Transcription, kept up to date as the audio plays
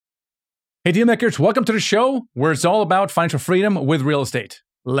Hey, dealmakers, welcome to the show where it's all about financial freedom with real estate.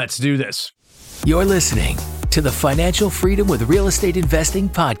 Let's do this. You're listening to the Financial Freedom with Real Estate Investing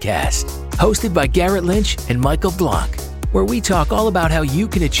podcast, hosted by Garrett Lynch and Michael Blanc, where we talk all about how you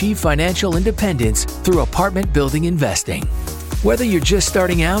can achieve financial independence through apartment building investing. Whether you're just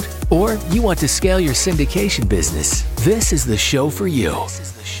starting out or you want to scale your syndication business, this is the show for you.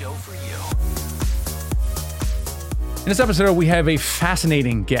 In this episode, we have a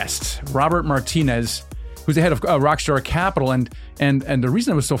fascinating guest, Robert Martinez, who's the head of Rockstar Capital. And the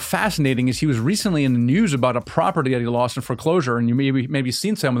reason it was so fascinating is he was recently in the news about a property that he lost in foreclosure, and you maybe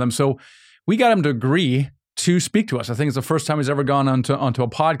seen some of them. So we got him to agree to speak to us. I think it's the first time he's ever gone onto a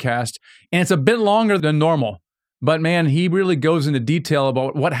podcast, and it's a bit longer than normal. But man, he really goes into detail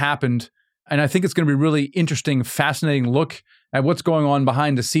about what happened, and I think it's going to be really interesting, fascinating look at what's going on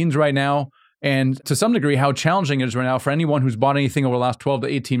behind the scenes right now, and to some degree, how challenging it is right now for anyone who's bought anything over the last 12 to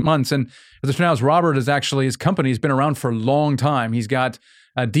 18 months. And as it turns out, Robert is actually, his company has been around for a long time. He's got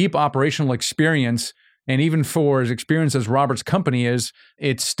a deep operational experience. And even for as experienced as Robert's company is,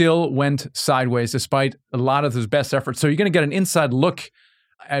 it still went sideways despite a lot of his best efforts. So you're going to get an inside look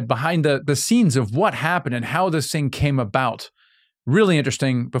at behind the scenes of what happened and how this thing came about. Really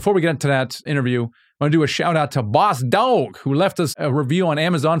interesting. Before we get into that interview, I want to do a shout out to Boss Dog, who left us a review on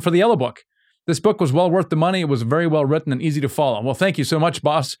Amazon for the Yellow Book. This book was well worth the money. It was very well written and easy to follow. Well, thank you so much,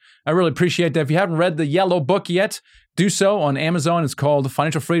 boss. I really appreciate that. If you haven't read the Yellow Book yet, do so on Amazon. It's called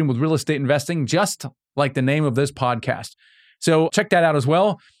Financial Freedom with Real Estate Investing, just like the name of this podcast. So check that out as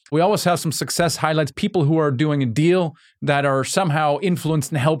well. We always have some success highlights, people who are doing a deal that are somehow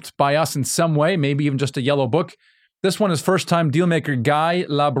influenced and helped by us in some way, maybe even just a Yellow Book. This one is first-time dealmaker Guy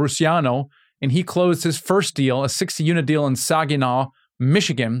Labruciano, and he closed his first deal, a 60-unit deal in Saginaw,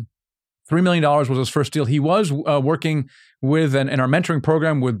 Michigan. $3 million was his first deal. He was working with in our mentoring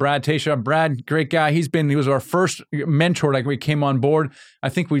program with Brad Tasha. Brad, great guy. He was our first mentor. Like we came on board. I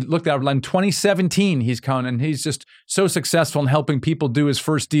think we looked at it in 2017. He's coming, and he's just so successful in helping people do his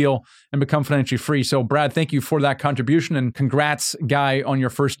first deal and become financially free. So, Brad, thank you for that contribution, and congrats, Guy, on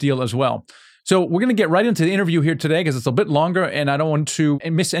your first deal as well. So we're going to get right into the interview here today because it's a bit longer, and I don't want to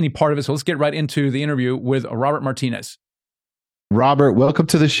miss any part of it. So let's get right into the interview with Robert Martinez. Robert, welcome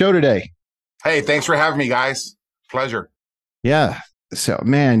to the show today. Hey, thanks for having me, guys. Pleasure. Yeah. So,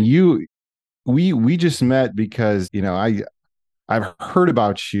 man, we just met because, I've heard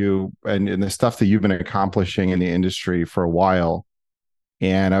about you and the stuff that you've been accomplishing in the industry for a while.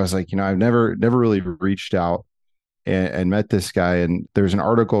 And I was like, I've never really reached out and met this guy. And there's an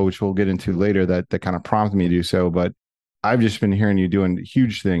article, which we'll get into later, that kind of prompted me to do so. But I've just been hearing you doing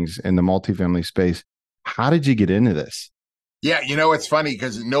huge things in the multifamily space. How did you get into this? Yeah, it's funny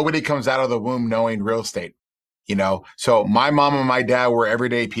because nobody comes out of the womb knowing real estate, So my mom and my dad were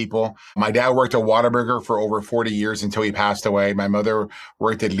everyday people. My dad worked at Whataburger for over 40 years until he passed away. My mother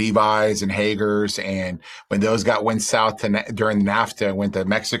worked at Levi's and Hager's. And when those went south during NAFTA, went to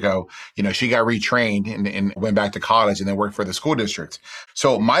Mexico, she got retrained and went back to college and then worked for the school district.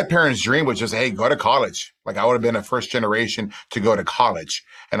 So my parents' dream was just, hey, go to college. Like I would have been a first generation to go to college.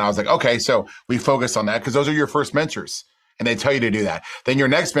 And I was like, okay, so we focused on that because those are your first mentors. And they tell you to do that. Then your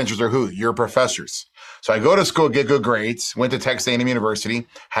next mentors are who? Your professors. So I go to school, get good grades, went to Texas A&M University,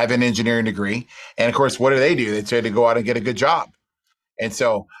 have an engineering degree. And of course, what do? They tell you to go out and get a good job. And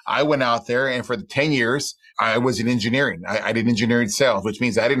so I went out there, and for the 10 years, I was in engineering. I did engineering sales, which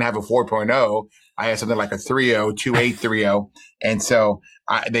means I didn't have a 4.0. I had something like a 3.0, 2.830. And so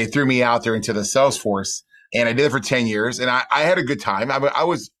they threw me out there into the sales force, and I did it for 10 years. And I had a good time. I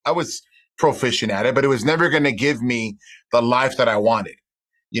was proficient at it, but it was never going to give me the life that I wanted,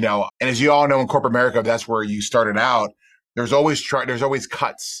 and as you all know, in corporate America, that's where you started out. There's always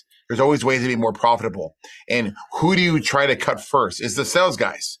cuts. There's always ways to be more profitable. And who do you try to cut first? It's the sales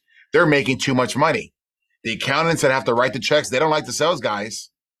guys. They're making too much money. The accountants that have to write the checks, they don't like the sales guys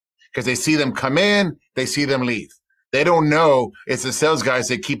because they see them come in, they see them leave. They don't know it's the sales guys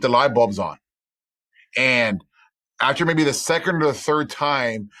that keep the light bulbs on. And after maybe the second or the third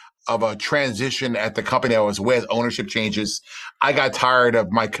time of a transition at the company I was with, ownership changes, I got tired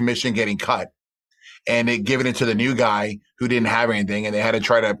of my commission getting cut and giving it to the new guy who didn't have anything, and they had to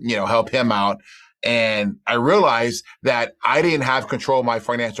try to, help him out. And I realized that I didn't have control of my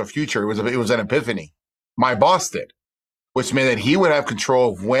financial future. It was an epiphany. My boss did, which meant that he would have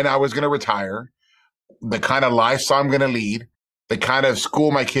control of when I was going to retire, the kind of lifestyle I'm going to lead, the kind of school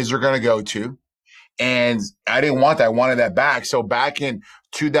my kids are going to go to. And I didn't want that. I wanted that back. So back in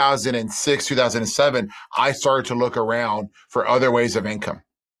 2006, 2007, I started to look around for other ways of income.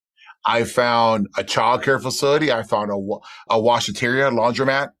 I found a childcare facility. I found a washateria,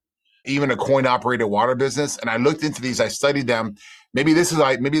 laundromat. even a coin operated water business. And I looked into these, I studied them. Maybe this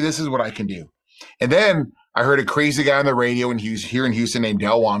is what I can do. And then I heard a crazy guy on the radio here in Houston named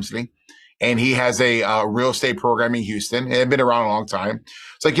Dale Wamsley. And he has a real estate program in Houston. And it's been around a long time.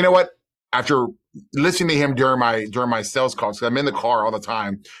 It's like, you know what? After listening to him during my sales calls, because I'm in the car all the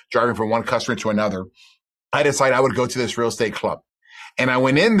time, driving from one customer to another, I decided I would go to this real estate club. And I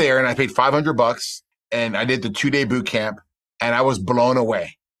went in there and I paid $500 and I did the 2-day boot camp and I was blown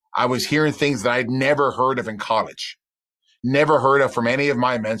away. I was hearing things that I'd never heard of in college, never heard of from any of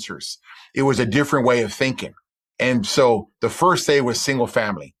my mentors. It was a different way of thinking. And so the first day was single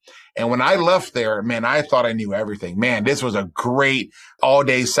family. And when I left there, man, I thought I knew everything. Man, this was a great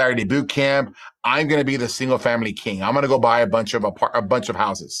all-day Saturday boot camp. I'm going to be the single family king. I'm going to go buy a bunch of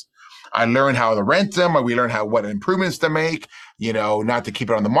houses. I learned how to rent them. We learned what improvements to make, not to keep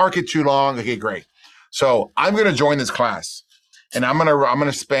it on the market too long. Okay, great. So I'm going to join this class and I'm going to write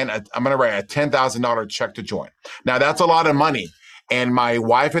a $10,000 check to join. Now that's a lot of money. And my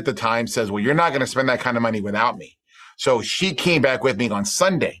wife at the time says, well, you're not going to spend that kind of money without me. So she came back with me on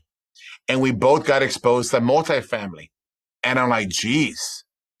Sunday and we both got exposed to multifamily. And I'm like, geez,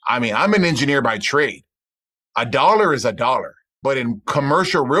 I'm an engineer by trade. A dollar is a dollar. But in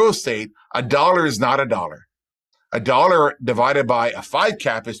commercial real estate, a dollar is not a dollar. A dollar divided by a 5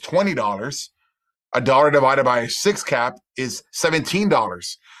 cap is $20. A dollar divided by a 6 cap is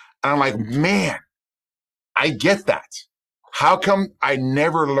 $17. And I'm like, man, I get that. How come I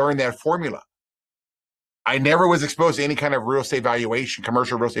never learned that formula? I never was exposed to any kind of real estate valuation,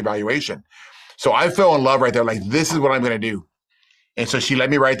 commercial real estate valuation. So I fell in love right there. Like, this is what I'm going to do. And so she let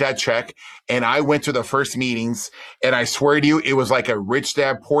me write that check. And I went to the first meetings. And I swear to you, it was like a Rich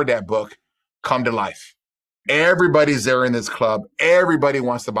Dad, Poor Dad book come to life. Everybody's there in this club. Everybody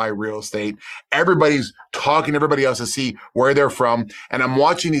wants to buy real estate. Everybody's talking to everybody else to see where they're from. And I'm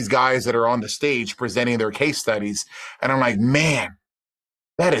watching these guys that are on the stage presenting their case studies. And I'm like, man,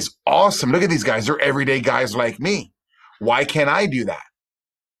 that is awesome. Look at these guys. They're everyday guys like me. Why can't I do that?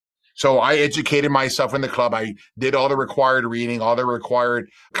 So I educated myself in the club. I did all the required reading, all the required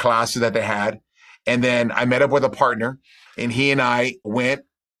classes that they had. And then I met up with a partner and he and I went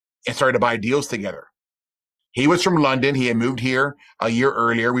and started to buy deals together. He was from London. He had moved here a year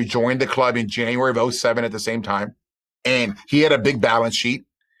earlier. We joined the club in January of 2007 at the same time. And he had a big balance sheet.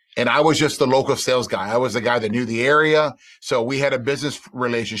 And I was just the local sales guy. I was the guy that knew the area. So we had a business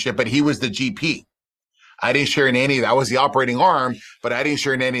relationship, but he was the GP. I didn't share in any of that. I was the operating arm, but I didn't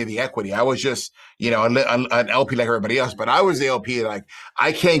share in any of the equity. I was just, an LP like everybody else, but I was the LP. Like,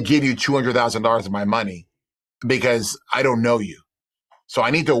 I can't give you $200,000 of my money because I don't know you. So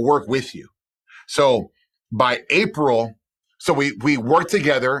I need to work with you. So by April, so we worked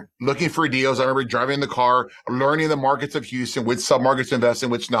together looking for deals. I remember driving in the car, learning the markets of Houston, which submarkets to invest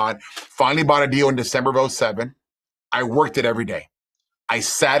in, which not. Finally bought a deal in December of 2007. I worked it every day. I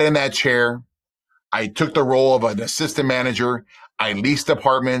sat in that chair. I took the role of an assistant manager. I leased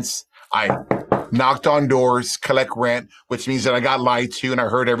apartments. I knocked on doors, collect rent, which means that I got lied to and I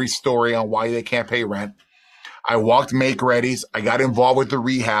heard every story on why they can't pay rent. I walked make-readies. I got involved with the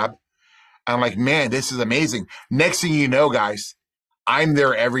rehab. I'm like, man, this is amazing. Next thing you know, guys, I'm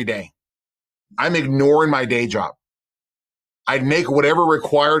there every day. I'm ignoring my day job. I'd make whatever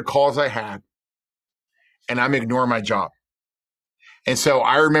required calls I had, and I'm ignoring my job. And so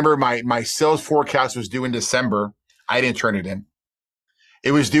I remember my sales forecast was due in December. I didn't turn it in.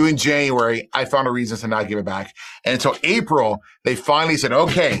 It was due in January. I found a reason to not give it back. And until April, they finally said,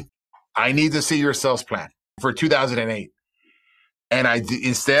 okay, I need to see your sales plan for 2008. And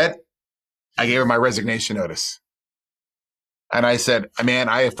instead, I gave her my resignation notice. And I said, man,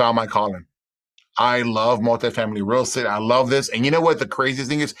 I have found my calling. I love multifamily real estate. I love this. And you know what the craziest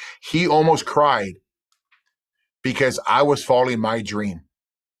thing is? He almost cried because I was following my dream.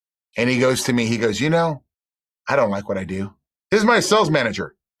 And he goes to me, I don't like what I do. This is my sales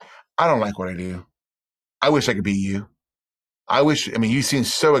manager. I don't like what I do. I wish I could be you. You seem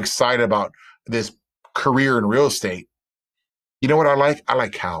so excited about this career in real estate. You know what I like? I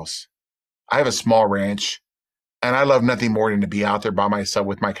like cows. I have a small ranch and I love nothing more than to be out there by myself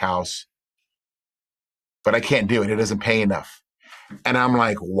with my cows. But I can't do it. It doesn't pay enough. And I'm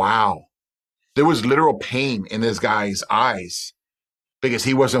like, wow. There was literal pain in this guy's eyes because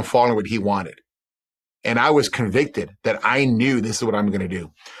he wasn't following what he wanted. And I was convicted that I knew this is what I'm going to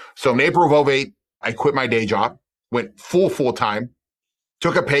do. So in April of 2008, I quit my day job, went full time,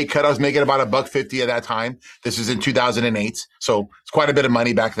 took a pay cut. I was making about $1.50 at that time. This is in 2008. So it's quite a bit of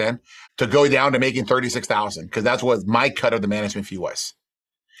money back then to go down to making $36,000 because that's what my cut of the management fee was.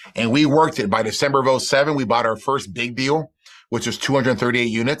 And we worked it. By December of 2007, we bought our first big deal, which was 238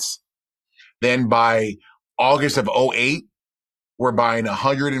 units. Then by August of '08, we're buying a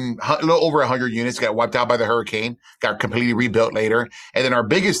little over 100 units, got wiped out by the hurricane, got completely rebuilt later. And then our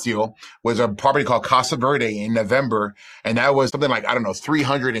biggest deal was a property called Casa Verde in November. And that was something like,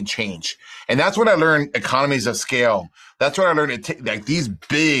 300 and change. And that's when I learned economies of scale. That's when I learned like these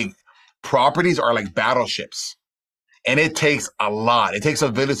big properties are like battleships. And it takes a lot. It takes a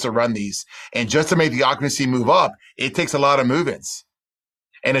village to run these. And just to make the occupancy move up, it takes a lot of move-ins.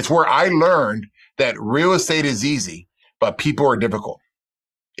 And it's where I learned that real estate is easy, but people are difficult.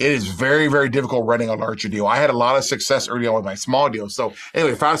 It is very, very difficult running a larger deal. I had a lot of success early on with my small deals. So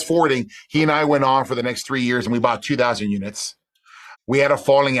anyway, fast forwarding, he and I went on for the next 3 years and we bought 2,000 units. We had a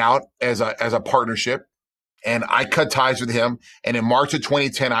falling out as a partnership and I cut ties with him. And in March of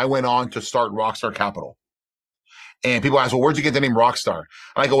 2010, I went on to start Rockstar Capital. And people ask, well, where'd you get the name Rockstar?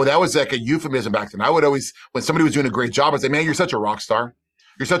 And I go, well, that was like a euphemism back then. I would always, when somebody was doing a great job, I'd say, man, you're such a rock star.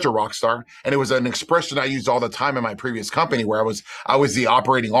 You're such a rock star. And it was an expression I used all the time in my previous company where I was the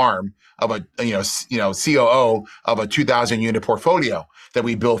operating arm of a, COO of a 2,000 unit portfolio that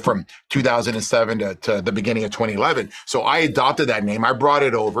we built from 2007 to the beginning of 2011. So I adopted that name. I brought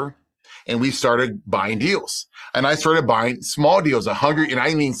it over and we started buying deals and I started buying small deals, 100. And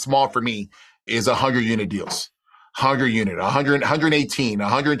I mean, small for me is 100 unit deals, 100 unit, 100, 118,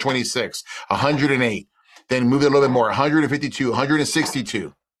 126, 108. Then moved a little bit more, 152,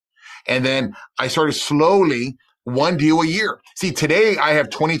 162. And then I started slowly, one deal a year. See, today I have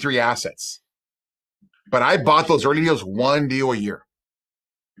 23 assets, but I bought those early deals, one deal a year.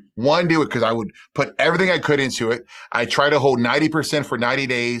 One deal because I would put everything I could into it. I try to hold 90% for 90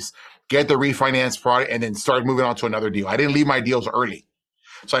 days, get the refinance product, and then start moving on to another deal. I didn't leave my deals early.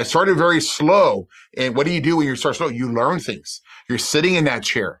 So I started very slow. And what do you do when you start slow? You learn things. You're sitting in that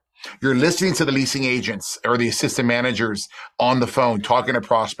chair. You're listening to the leasing agents or the assistant managers on the phone, talking to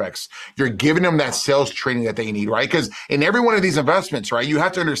prospects. You're giving them that sales training that they need, right? Because in every one of these investments, right, you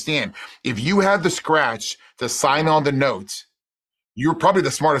have to understand, if you have the scratch to sign on the note, you're probably the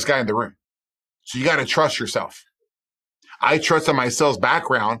smartest guy in the room. So you got to trust yourself. I trusted my sales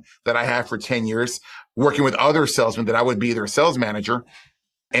background that I had for 10 years, working with other salesmen that I would be their sales manager.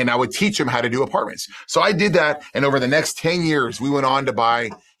 And I would teach them how to do apartments. So I did that. And over the next 10 years, we went on to buy,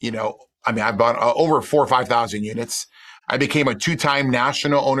 I bought over 4,000 or 5,000 units. I became a 2-time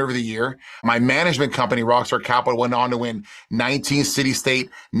national owner of the year. My management company, Rockstar Capital, went on to win 19 city-state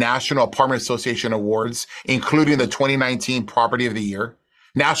National Apartment Association awards, including the 2019 Property of the Year,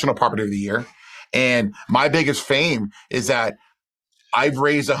 National Property of the Year. And my biggest fame is that I've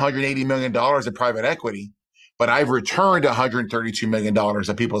raised $180 million in private equity, but I've returned $132 million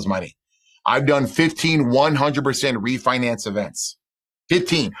of people's money. I've done 15 100% refinance events,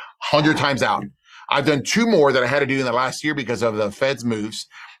 100 times out. I've done 2 more that I had to do in the last year because of the Fed's moves.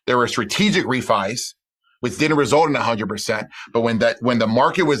 There were strategic refis, which didn't result in 100%. But when the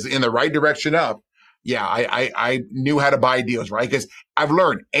market was in the right direction up, yeah, I knew how to buy deals, right? Because I've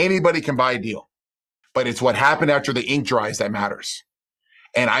learned anybody can buy a deal, but it's what happened after the ink dries that matters.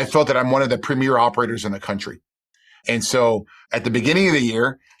 And I felt that I'm one of the premier operators in the country. And so at the beginning of the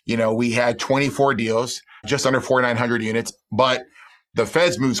year, we had 24 deals, just under 4,900 units, but the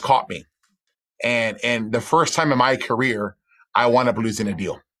Fed's moves caught me. And the first time in my career, I wound up losing a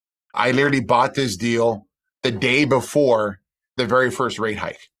deal. I literally bought this deal the day before the very first rate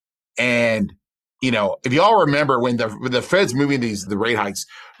hike. And, if y'all remember when the Fed's moving the rate hikes,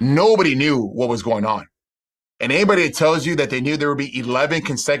 nobody knew what was going on. And anybody that tells you that they knew there would be 11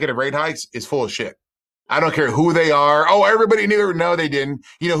 consecutive rate hikes is full of shit. I don't care who they are. Oh, everybody knew. No, they didn't.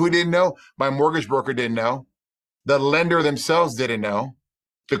 You know who didn't know? My mortgage broker didn't know. The lender themselves didn't know.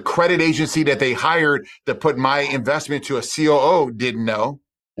 The credit agency that they hired to put my investment to a COO didn't know,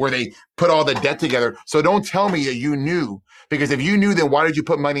 where they put all the debt together. So don't tell me that you knew, because if you knew, then why did you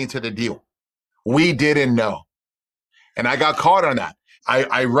put money into the deal? We didn't know. And I got caught on that.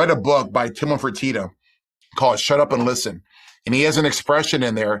 I read a book by Tim Fertitta called Shut Up and Listen. And he has an expression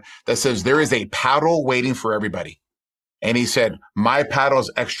in there that says, there is a paddle waiting for everybody. And he said, my paddle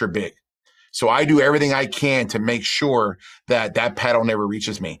is extra big. So I do everything I can to make sure that paddle never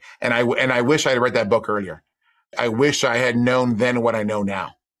reaches me. And I wish I had read that book earlier. I wish I had known then what I know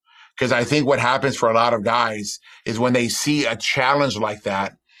now. Because I think what happens for a lot of guys is when they see a challenge like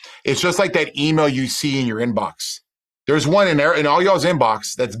that, it's just like that email you see in your inbox. There's one in there in all y'all's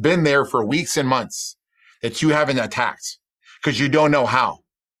inbox that's been there for weeks and months that you haven't attacked. Because you don't know how.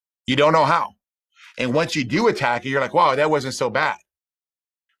 You don't know how. And once you do attack it, you're like, wow, that wasn't so bad.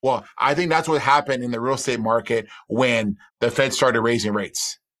 Well, I think that's what happened in the real estate market when the Fed started raising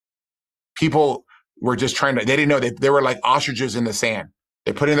rates. People were just they didn't know, they were like ostriches in the sand.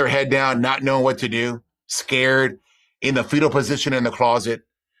 They're putting their head down, not knowing what to do, scared, in the fetal position in the closet,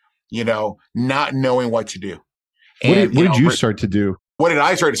 not knowing what to do. And what did you start to do? What did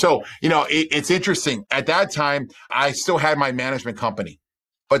I start? So, it's interesting. At that time, I still had my management company.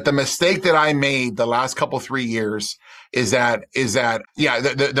 But the mistake that I made the last 3 years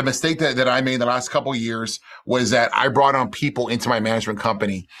the mistake that I made the last couple of years was that I brought on people into my management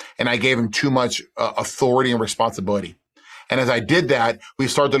company and I gave them too much authority and responsibility. And as I did that, we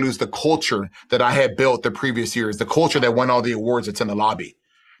started to lose the culture that I had built the previous years, the culture that won all the awards that's in the lobby,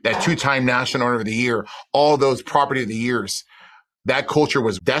 that 2-time National Owner of the Year, all those Property of the Years. That culture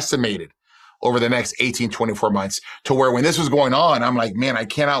was decimated over the next 18, 24 months to where when this was going on, I'm like, man, I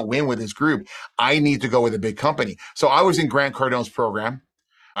cannot win with this group. I need to go with a big company. So I was in Grant Cardone's program.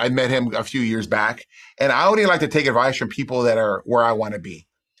 I met him a few years back, and I only like to take advice from people that are where I want to be.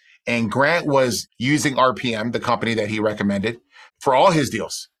 And Grant was using RPM, the company that he recommended, for all his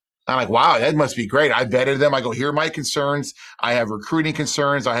deals. I'm like, wow, that must be great. I vetted them. I go, here are my concerns. I have recruiting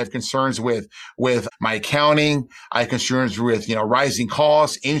concerns. I have concerns with my accounting. I have concerns with, rising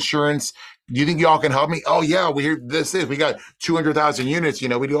costs, insurance. Do you think y'all can help me? Oh yeah, we got 200,000 units. We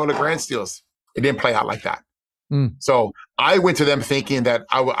do all the grant deals. It didn't play out like that. So I went to them thinking that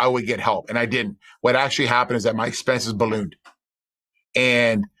I would get help, and I didn't. What actually happened is that my expenses ballooned,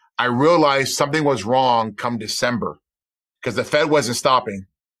 and I realized something was wrong come December because the Fed wasn't stopping.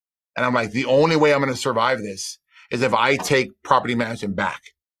 And I'm like, the only way I'm going to survive this is if I take property management back.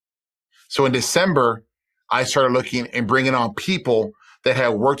 So in December, I started looking and bringing on people that had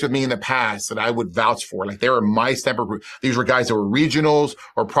worked with me in the past that I would vouch for. Like they were my stamp group. These were guys that were regionals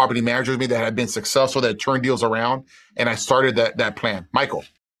or property managers with me that had been successful, that had turned deals around. And I started that plan. Michael.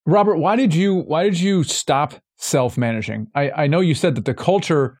 Robert, why did you stop self-managing? I know you said that the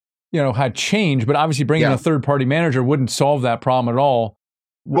culture, had changed, but obviously bringing in a third-party manager wouldn't solve that problem at all.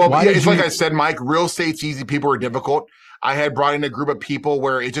 Well, it's like I said, Mike, real estate's easy. People are difficult. I had brought in a group of people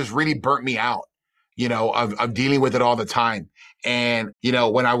where it just really burnt me out, of dealing with it all the time. And,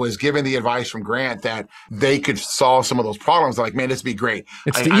 when I was given the advice from Grant that they could solve some of those problems, I'm like, man, this would be great.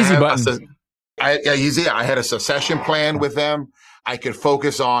 It's the easy button. I had a succession plan with them. I could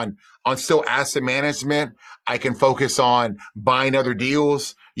focus on still asset management. I can focus on buying other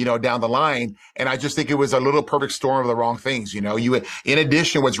deals, down the line. And I just think it was a little perfect storm of the wrong things. In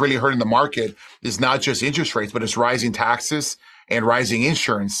addition, what's really hurting the market is not just interest rates, but it's rising taxes and rising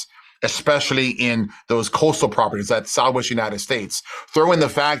insurance, especially in those coastal properties, that Southwest United States. Throw in the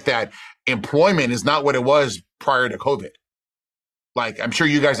fact that employment is not what it was prior to COVID. Like, I'm sure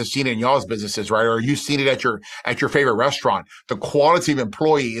you guys have seen it in y'all's businesses, right? Or you've seen it at your favorite restaurant. The quality of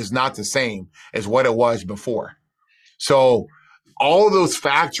employee is not the same as what it was before. So all of those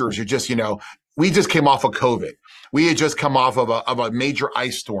factors are just, we just came off of COVID. We had just come off of a major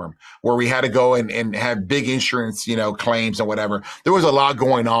ice storm where we had to go and have big insurance, claims and whatever. There was a lot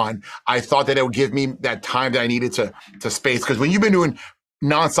going on. I thought that it would give me that time that I needed to space. Because when you've been doing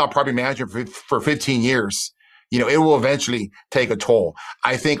nonstop property management for 15 years, it will eventually take a toll.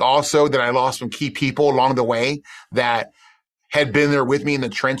 I think also that I lost some key people along the way that had been there with me in the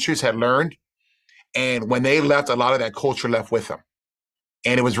trenches, had learned. And when they left, a lot of that culture left with them.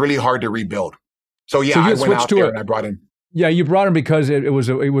 And it was really hard to rebuild. So I went out there and I brought in. Yeah, you brought in because it was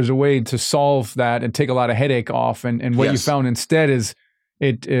a way to solve that and take a lot of headache off. And what you found instead is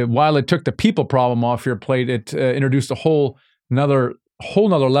while it took the people problem off your plate, it introduced a whole nother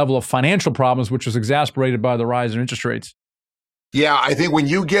level of financial problems, which was exacerbated by the rise in interest rates. Yeah, I think when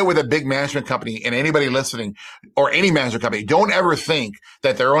you get with a big management company, and anybody listening, or any management company, don't ever think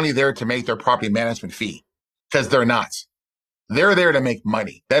that they're only there to make their property management fee, because they're not. They're there to make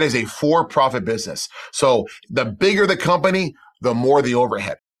money. That is a for-profit business. So the bigger the company, the more the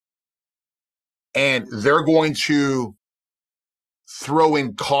overhead. And they're going to throw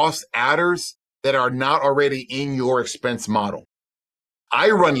in cost adders that are not already in your expense model. I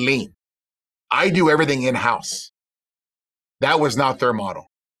run lean. I do everything in-house. That was not their model.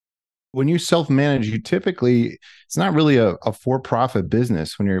 When you self-manage, you typically, it's not really a for-profit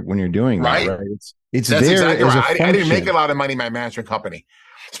business when you're doing that, right? It's That's there exactly as right. a I didn't make a lot of money in my management company,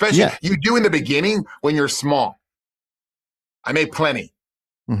 especially you do in the beginning when you're small. I made plenty.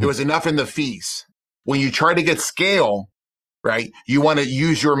 Mm-hmm. There was enough in the fees. When you try to get scale, right, you want to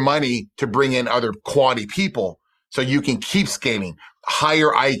use your money to bring in other quality people so you can keep scaling,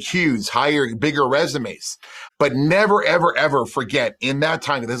 higher IQs, bigger resumes. But never, ever, ever forget in that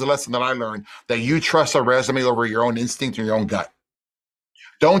time, there's a lesson that I learned, that you trust a resume over your own instinct and your own gut.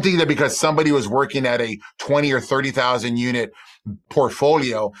 Don't think that because somebody was working at a 20 or 30,000 unit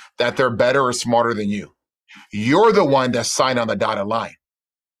portfolio that they're better or smarter than you. You're the one that's signed on the dotted line.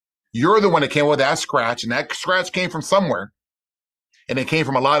 You're the one that came with that scratch, and that scratch came from somewhere. And it came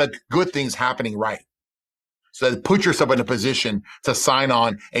from a lot of good things happening right. So put yourself in a position to sign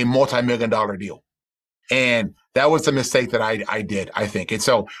on a multi-million-dollar deal. And that was the mistake that I did, I think. And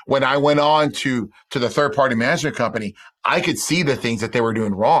so when I went on to the third-party management company, I could see the things that they were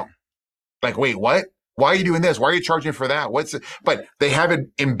doing wrong. Like, wait, what? Why are you doing this? Why are you charging for that? But they have it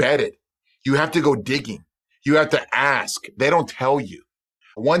embedded. You have to go digging. You have to ask. They don't tell you.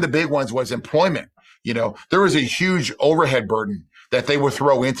 One of the big ones was employment. There was a huge overhead burden that they would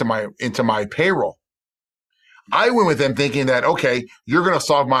throw into my payroll. I went with them thinking that, okay, you're going to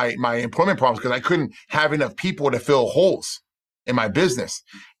solve my employment problems because I couldn't have enough people to fill holes in my business.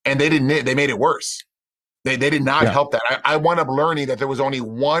 And they didn't. They made it worse. They did not help that. I wound up learning that there was only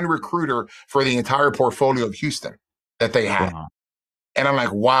one recruiter for the entire portfolio of Houston that they had. Wow. And I'm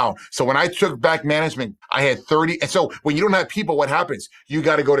like, wow. So when I took back management, I had 30. And so when you don't have people, what happens? You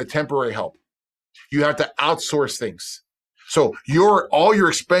got to go to temporary help. You have to outsource things. So all your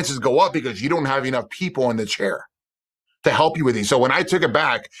expenses go up because you don't have enough people in the chair to help you with these. So when I took it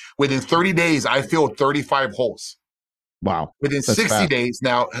back, within 30 days, I filled 35 holes. Wow. Within 60 days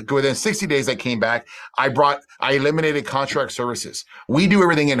I came back, I eliminated contract services. We do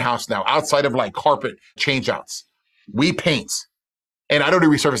everything in-house now, outside of like carpet change-outs. We paint. And I don't do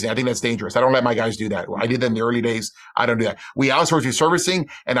resurfacing. I think that's dangerous. I don't let my guys do that. I did that in the early days. I don't do that. We outsource resurfacing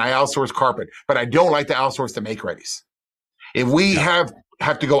and I outsource carpet, but I don't like to outsource the make-readies. If we have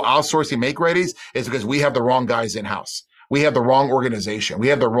to go outsourcing make-readies, it's because we have the wrong guys in-house. We have the wrong organization. We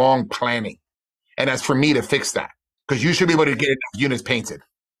have the wrong planning. And that's for me to fix that because you should be able to get units painted.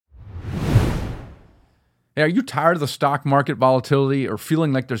 Hey, are you tired of the stock market volatility or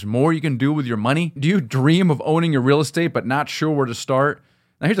feeling like there's more you can do with your money? Do you dream of owning your real estate but not sure where to start?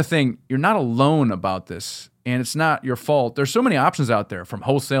 Now, here's the thing. You're not alone about this, and it's not your fault. There's so many options out there, from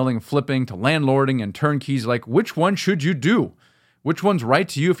wholesaling, flipping, to landlording and turnkeys. Like, which one should you do? Which one's right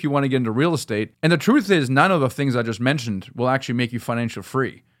to you if you want to get into real estate? And the truth is, none of the things I just mentioned will actually make you financially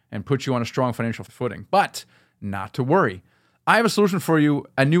free and put you on a strong financial footing. But not to worry. I have a solution for you,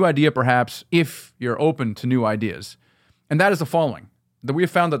 a new idea perhaps, if you're open to new ideas. And that is the following: that we have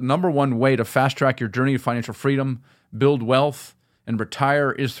found that the number one way to fast track your journey to financial freedom, build wealth, and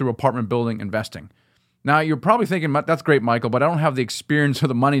retire is through apartment building investing. Now, you're probably thinking, that's great, Michael, but I don't have the experience or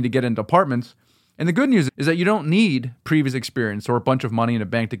the money to get into apartments. And the good news is that you don't need previous experience or a bunch of money in a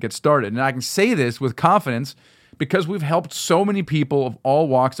bank to get started. And I can say this with confidence because we've helped so many people of all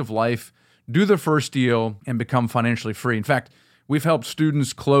walks of life do their first deal and become financially free. In fact, we've helped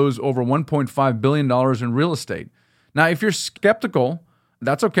students close over $1.5 billion in real estate. Now, if you're skeptical,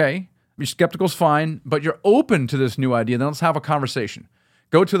 that's okay. If you're skeptical is fine, but you're open to this new idea, then let's have a conversation.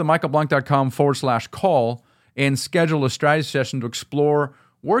 Go to themichaelblank.com/call and schedule a strategy session to explore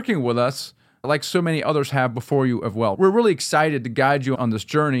working with us like so many others have before you as well. We're really excited to guide you on this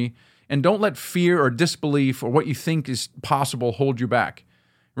journey, and don't let fear or disbelief or what you think is possible hold you back.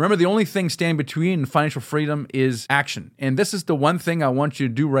 Remember, the only thing standing between financial freedom is action. And this is the one thing I want you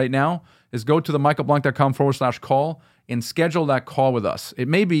to do right now is go to themichaelblank.com/call and schedule that call with us. It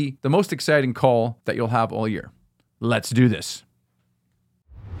may be the most exciting call that you'll have all year. Let's do this.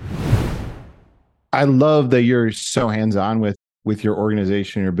 I love that you're so hands-on with your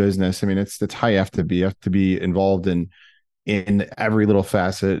organization, your business. I mean, it's how you have to be. You have to be involved in every little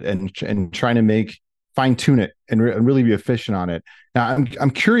facet and trying to fine tune it and really be efficient on it. Now,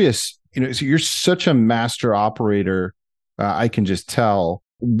 I'm curious. So you're such a master operator. I can just tell.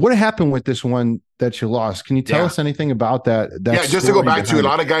 What happened with this one that you lost? Can you tell us anything about that? Just to go back to, a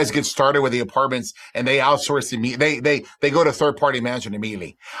lot of guys get started with the apartments and they outsource immediately. They go to third-party management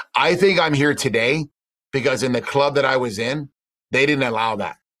immediately. I think I'm here today because in the club that I was in, they didn't allow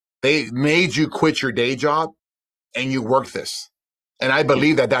that. They made you quit your day job and you work this. And I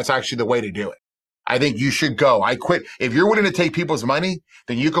believe that that's actually the way to do it. I think you should go. I quit. If you're willing to take people's money,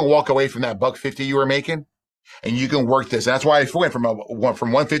 then you can walk away from that $150 you were making and you can work this. That's why I went from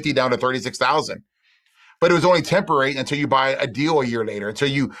 150 down to 36,000. But it was only temporary until you buy a deal a year later, until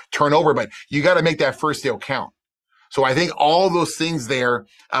you turn over. But you got to make that first deal count. So I think all those things there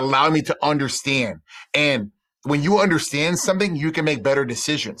allow me to understand. And when you understand something, you can make better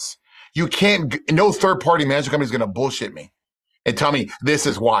decisions. No third-party management company is going to bullshit me and tell me this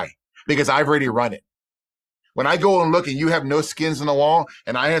is why, because I've already run it. When I go and look and you have no skins on the wall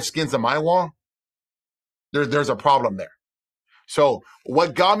and I have skins on my wall, there's a problem there. So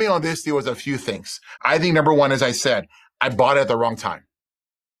what got me on this deal was a few things. I think number one, as I said, I bought it at the wrong time.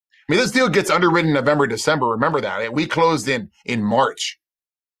 I mean, this deal gets underwritten in November, December. Remember that. We closed in March,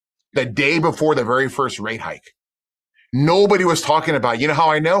 the day before the very first rate hike. Nobody was talking about it. You know how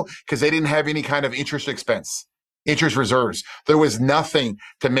I know? Because they didn't have any kind of interest expense, interest reserves. There was nothing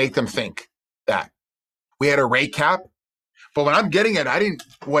to make them think that. We had a rate cap, but when I'm getting it, I didn't,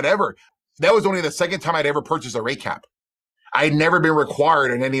 whatever. That was only the second time I'd ever purchased a rate cap. I had never been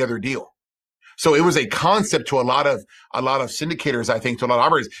required in any other deal. So it was a concept to a lot of syndicators, I think, to a lot of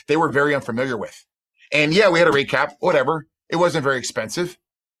operators, they were very unfamiliar with. And yeah, we had a rate cap, whatever. It wasn't very expensive,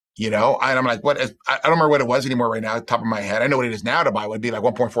 and I'm like, I don't remember what it was anymore right now, top of my head. I know what it is now to buy. It would be like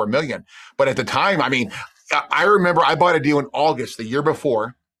 1.4 million. But at the time, I mean, I remember I bought a deal in August the year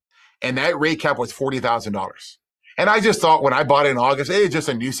before, and that rate cap was $40,000. And I just thought when I bought it in August, it's just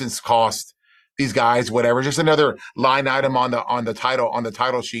a nuisance cost. These guys, whatever, just another line item on the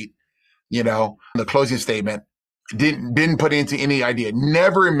title sheet. The closing statement, didn't put into any idea.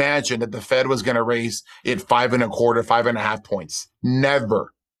 Never imagined that the Fed was going to raise it 5.25, 5.5 points.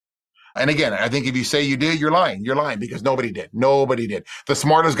 Never. And again, I think if you say you did, you're lying. You're lying because nobody did. Nobody did. The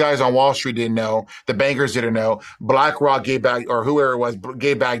smartest guys on Wall Street didn't know. The bankers didn't know. BlackRock gave back, or whoever it was,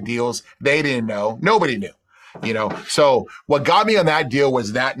 gave back deals. They didn't know. Nobody knew. So what got me on that deal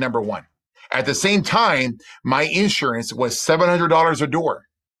was that, number one. At the same time, my insurance was $700 a door.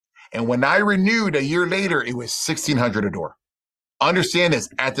 And when I renewed a year later, it was $1,600 a door. Understand this.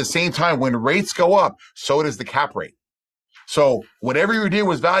 At the same time, when rates go up, so does the cap rate. So whatever your deal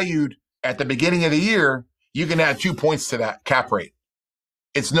was valued at the beginning of the year, you can add 2 points to that cap rate.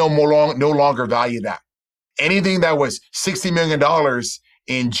 It's no longer valued at. Anything that was $60 million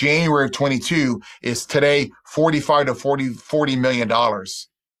in January of 22 is today $45 to $40 million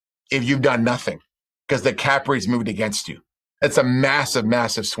if you've done nothing because the cap rate's moved against you. It's a massive,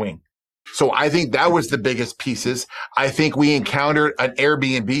 massive swing. So I think that was the biggest pieces. I think we encountered an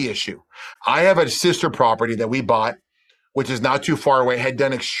Airbnb issue. I have a sister property that we bought, which is not too far away, had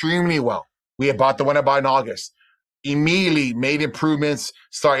done extremely well. We had bought the one I bought in August. Immediately made improvements.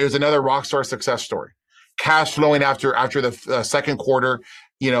 It was another rock star success story. Cash flowing after the second quarter,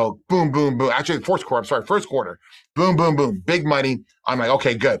 boom, boom, boom. Actually, first quarter. Boom, boom, boom. Big money. I'm like,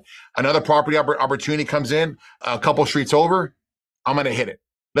 okay, good. Another property opportunity comes in a couple streets over. I'm going to hit it.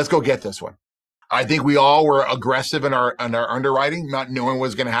 Let's go get this one. I think we all were aggressive in our underwriting, not knowing what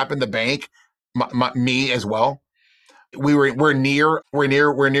was going to happen. The bank, me as well. We're near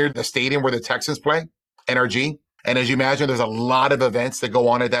the stadium where the Texans play, NRG. And as you imagine, there's a lot of events that go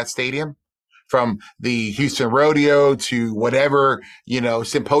on at that stadium, from the Houston Rodeo to whatever,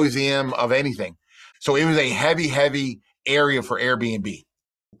 symposium of anything. So it was a heavy, heavy area for Airbnb.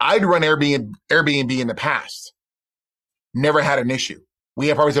 I'd run Airbnb in the past. Never had an issue. We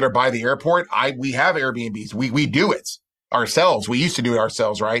have properties that are by the airport. We have Airbnbs. We do it ourselves. We used to do it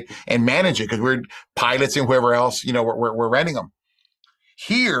ourselves, right? And manage it because we're pilots and whoever else, we're renting them.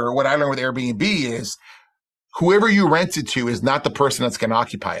 Here, what I learned with Airbnb is whoever you rent it to is not the person that's going to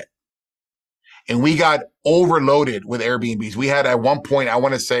occupy it. And we got overloaded with Airbnbs. We had at one point, I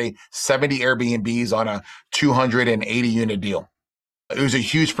want to say 70 Airbnbs on a 280 unit deal. It was a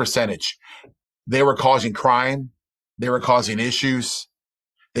huge percentage. They were causing crime. They were causing issues.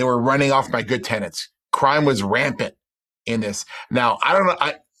 They were running off my good tenants. Crime was rampant in this. Now, I don't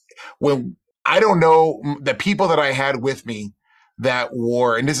know the people that I had with me that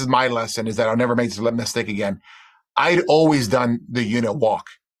were, and this is my lesson, is that I'll never make this mistake again. I'd always done the unit walk.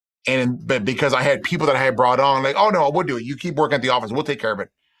 But because I had people that I had brought on, like, oh no, we'll do it. You keep working at the office. We'll take care of it.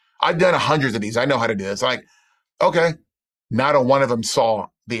 I've done hundreds of these. I know how to do this. Like, okay. Not a one of them saw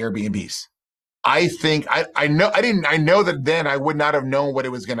the Airbnbs. I think I know that then I would not have known what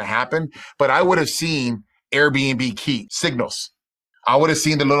it was going to happen, but I would have seen Airbnb key signals. I would have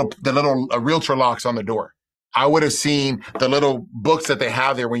seen the little realtor locks on the door. I would have seen the little books that they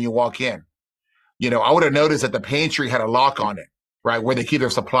have there when you walk in. I would have noticed that the pantry had a lock on it, right? Where they keep their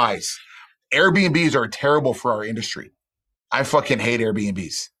supplies. Airbnbs are terrible for our industry. I fucking hate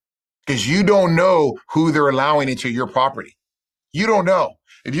Airbnbs because you don't know who they're allowing into your property. You don't know.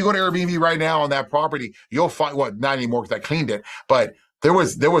 If you go to Airbnb right now on that property, you'll find, not anymore because I cleaned it, but there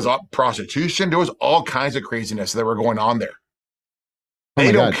was prostitution. There was all kinds of craziness that were going on there.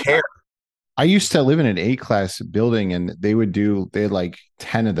 They don't care. I used to live in an A-class building and they had like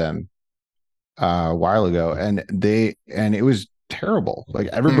 10 of them a while ago. And it was terrible. Like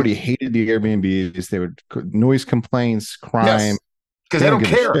everybody hated the Airbnbs. They would noise complaints, crime. Because they don't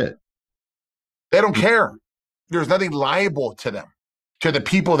care. They don't care. There's nothing liable to them, to the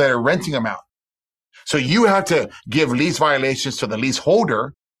people that are renting them out. So you have to give lease violations to the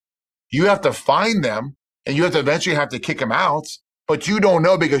leaseholder. You have to fine them and you have to eventually have to kick them out, but you don't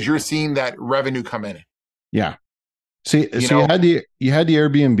know because you're seeing that revenue come in. Yeah. You had the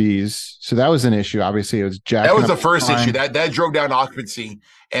Airbnbs, so that was an issue. Obviously, it was jacking That was up the first crime. issue that drove down occupancy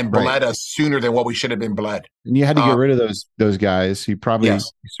and bled us sooner than what we should have been bled. And you had to get rid of those guys. So you probably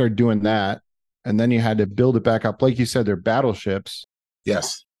Yes. started doing that, and then you had to build it back up. Like you said, they're battleships.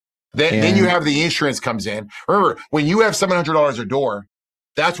 Yes. Then you have the insurance comes in. Remember, when you have $700 a door,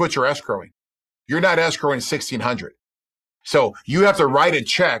 that's what you're escrowing. You're not escrowing $1,600. So you have to write a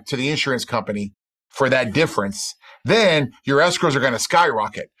check to the insurance company for that difference. Then your escrows are going to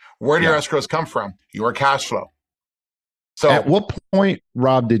skyrocket. Where do your escrows come from? Your cash flow. So at what point,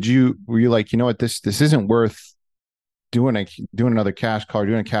 Rob, were you like, you know what, this isn't worth doing another cash call,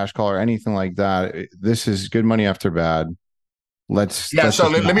 doing a cash call or anything like that? This is good money after bad. Let's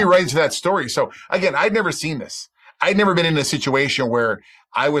let me write into that story. So again, I'd never seen this. I'd never been in a situation where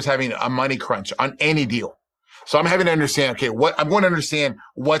I was having a money crunch on any deal. So I'm having to understand, I'm going to understand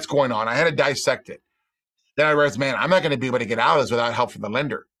what's going on. I had to dissect it. Then I realized, man, I'm not going to be able to get out of this without help from the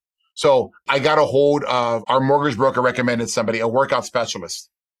lender. So I got a hold of our mortgage broker recommended somebody, a workout specialist.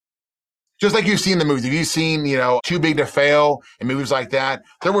 Just like you've seen the movies. If you've seen, Too Big to Fail and movies like that,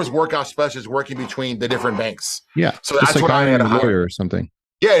 there was workout specialists working between the different banks. Yeah. So that's like what I had to hire. Lawyer or something.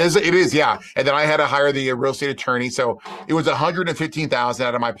 Yeah, it is. Yeah. And then I had to hire the real estate attorney. So it was $115,000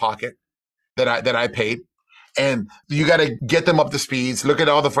 out of my pocket that I paid. And you got to get them up to speeds, look at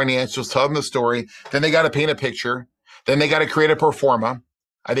all the financials, tell them the story. Then they got to paint a picture. Then they got to create a pro forma.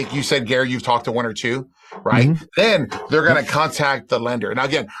 I think you said, Gary, you've talked to one or two, right? Mm-hmm. Then they're going to contact the lender. Now,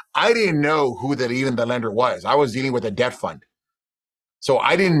 again, I didn't know who even the lender was. I was dealing with a debt fund. So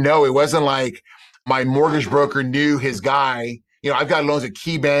I didn't know. It wasn't like my mortgage broker knew his guy. I've got loans at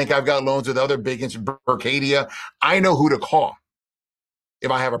KeyBank. I've got loans with other big institutions, Berkadia. I know who to call if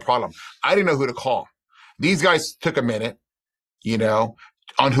I have a problem. I didn't know who to call. These guys took a minute,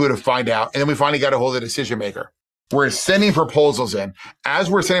 on who to find out. And then we finally got a hold of the decision maker. We're sending proposals in. As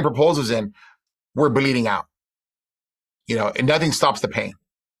we're sending proposals in, we're bleeding out, and nothing stops the pain.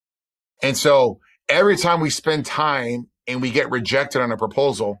 And so every time we spend time and we get rejected on a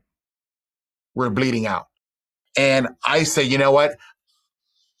proposal, we're bleeding out. And I say, you know what?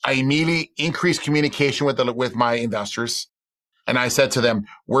 I immediately increased communication with my investors. And I said to them,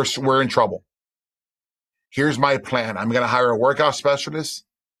 we're in trouble. Here's my plan. I'm going to hire a workout specialist.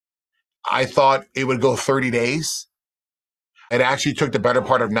 I thought it would go 30 days. It actually took the better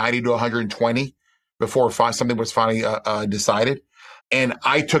part of 90 to 120 before something was finally decided. And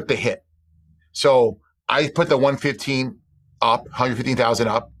I took the hit. So I put the 115,000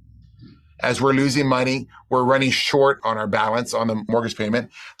 up. As we're losing money, we're running short on our balance on the mortgage payment.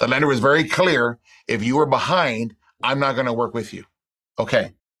 The lender was very clear. If you were behind, I'm not going to work with you.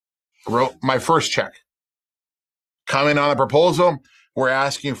 Okay. Wrote my first check. Coming on the proposal, we're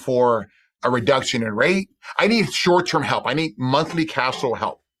asking for a reduction in rate. I need short-term help. I need monthly cash flow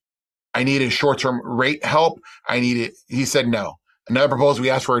help. I needed short-term rate help. He said no. Another proposal,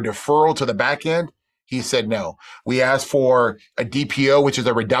 we asked for a deferral to the back end. He said no. We asked for a DPO, which is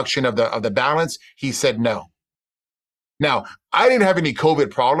a reduction of the balance. He said no. Now, I didn't have any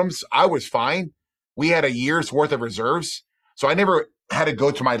COVID problems. I was fine. We had a year's worth of reserves. So I never had to go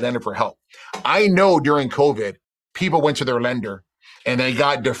to my lender for help. I know during COVID, people went to their lender and they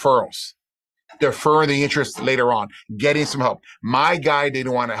got deferrals, deferring the interest later on, getting some help. My guy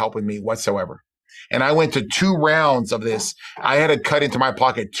didn't want to help with me whatsoever. And I went to 2 rounds of this. I had to cut into my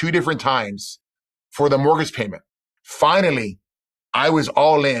pocket 2 different times for the mortgage payment. Finally, I was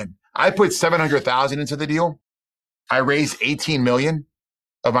all in. I put $700,000 into the deal. I raised $18 million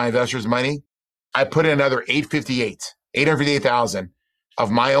of my investors' money. I put in another $858,000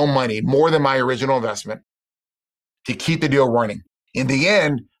 of my own money, more than my original investment, to keep the deal running. In the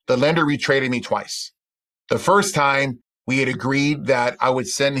end, the lender retraded me twice. The first time, we had agreed that I would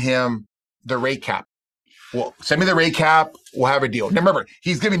send him the rate cap. Well, send me the rate cap, we'll have a deal. Now remember,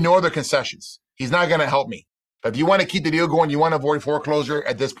 he's giving no other concessions. He's not going to help me. But if you want to keep the deal going, you want to avoid foreclosure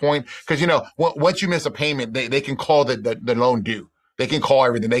at this point, because, once you miss a payment, they can call the loan due. They can call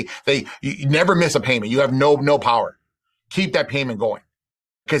everything. You never miss a payment. You have no power. Keep that payment going,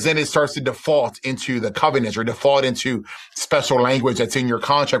 because then it starts to default into the covenants or default into special language that's in your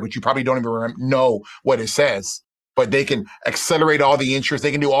contract, which you probably don't even know what it says. But they can accelerate all the interest.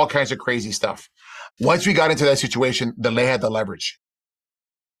 They can do all kinds of crazy stuff. Once we got into that situation, they had the leverage.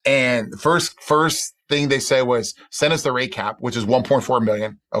 And first thing they said was, send us the rate cap, which is $1.4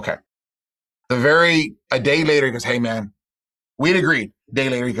 million. Okay. A day later, he goes, hey, man, we'd agreed. A day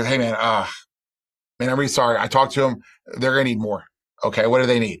later, he goes, hey, man, I'm really sorry. I talked to them. They're going to need more. Okay. What do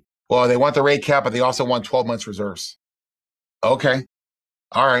they need? Well, they want the rate cap, but they also want 12 months reserves. Okay.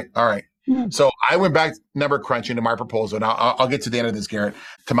 All right. So I went back number crunching to my proposal. And I'll get to the end of this, Garrett,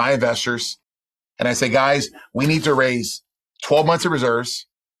 to my investors. And I say, guys, we need to raise 12 months of reserves,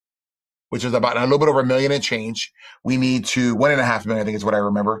 which is about a little bit over $1 million and change. We need to $1.5 million, I think is what I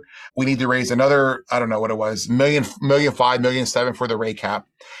remember. We need to raise another, I don't know what it was, $1.5 million, $1.7 million for the rate cap.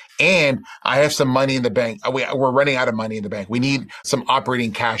 And I have some money in the bank. We're running out of money in the bank. We need some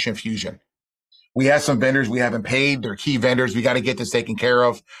operating cash infusion. We have some vendors we haven't paid. They're key vendors. We got to get this taken care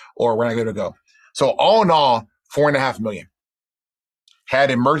of or we're not going to go. So all in all, $4.5 million.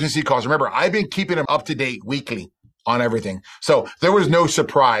 Had emergency calls. Remember, I've been keeping them up to date weekly on everything. So there was no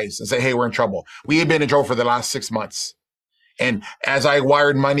surprise and say, hey, we're in trouble. We had been in trouble for the last 6 months. And as I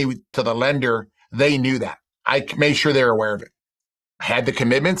wired money to the lender, they knew that. I made sure they were aware of it. I had the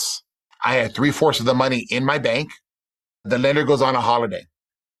commitments. I had 3/4 of the money in my bank. The lender goes on a holiday.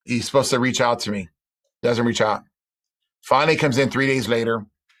 He's supposed to reach out to me. Doesn't reach out. Finally comes in 3 days later,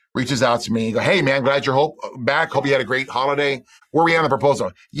 reaches out to me. He goes, hey, man, glad you're back. Hope you had a great holiday. Where are we on the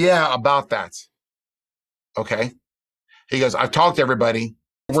proposal? Yeah, about that. Okay. He goes, I've talked to everybody.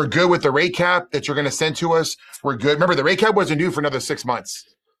 We're good with the rate cap that you're going to send to us. We're good. Remember, the rate cap wasn't due for another 6 months.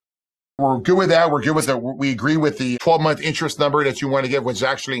 We're good with that. We're good with we agree with the 12-month interest number that you want to give, which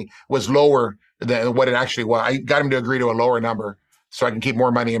actually was lower than what it actually was. I got him to agree to a lower number so I can keep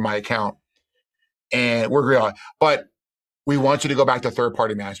more money in my account. And we're agreeing on it. But we want you to go back to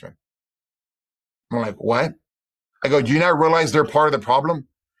third-party management. I'm like, what? I go, do you not realize they're part of the problem?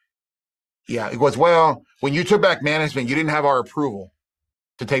 Yeah. He goes, well, when you took back management, you didn't have our approval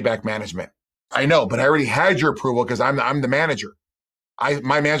to take back management. I know, but I already had your approval because I'm the manager.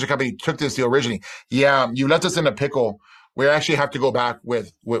 My management company took this deal originally. Yeah, you left us in a pickle. We actually have to go back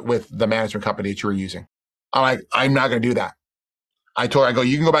with the management company that you were using. I'm like, I'm not going to do that. I go,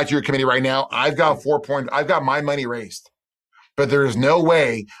 you can go back to your committee right now. I've got my money raised, but there is no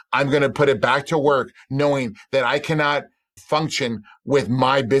way I'm going to put it back to work knowing that I cannot function with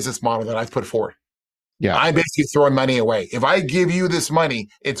my business model that I've put forward. Yeah. I'm basically throwing money away. If I give you this money,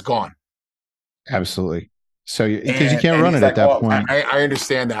 it's gone. Absolutely. So, because you can't run it at that point. I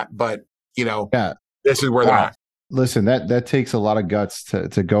understand that, but yeah, this is where they're at. Listen, that takes a lot of guts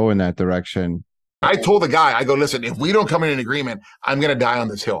to go in that direction. I told the guy, I go, listen, if we don't come in an agreement, I'm going to die on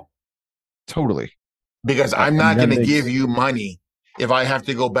this hill. Totally. Because I'm not going to give you money if I have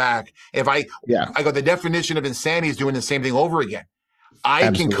to go back. I go, the definition of insanity is doing the same thing over again.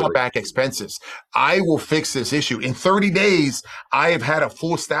 I can cut back expenses. I will fix this issue. In 30 days, I have had a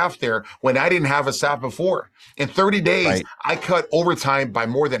full staff there when I didn't have a staff before. In 30 days, I cut overtime by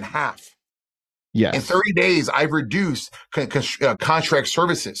more than half. Yes. In 30 days, I've reduced contract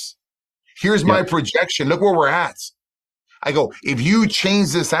services. Here's my projection. Look where we're at. I go, if you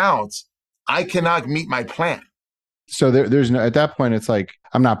change this out, I cannot meet my plan. So there's no, at that point, it's like,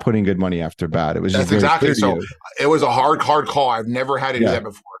 I'm not putting good money after bad. It was just exactly so. It was a hard call. I've never had to do that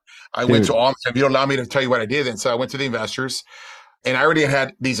before. I went to all, if you don't allow me to tell you what I did. And so I went to the investors and I already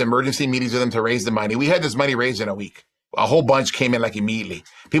had these emergency meetings with them to raise the money. We had this money raised in a week. A whole bunch came in like immediately.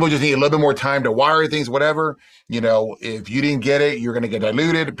 People just need a little bit more time to wire things, whatever. If you didn't get it, you're going to get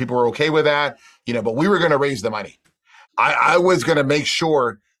diluted. People were okay with that, but we were going to raise the money. I was going to make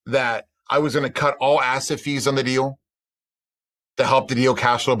sure that I was going to cut all asset fees on the deal to help the deal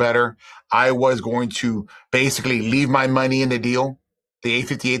cash flow better. I was going to basically leave my money in the deal, the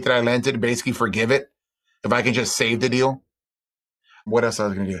 858 that I lent, basically forgive it if I can just save the deal. What else I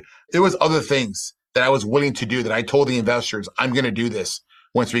was going to do? There was other things that I was willing to do that I told the investors, I'm going to do this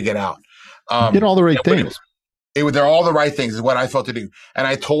once we get out. Did all the right things. They're all the right things is what I felt to do. And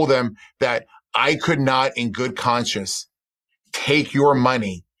I told them that I could not in good conscience take your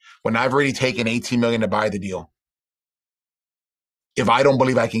money when I've already taken $18 million to buy the deal, if I don't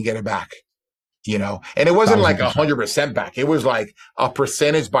believe I can get it back, and it wasn't like 100% back. It was like a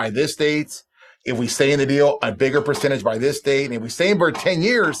percentage by this date. If we stay in the deal, a bigger percentage by this date. And if we stay in for 10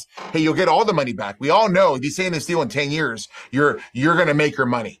 years, hey, you'll get all the money back. We all know if you stay in this deal in 10 years, you're going to make your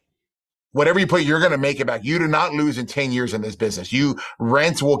money. Whatever you put, you're going to make it back. You do not lose in 10 years in this business.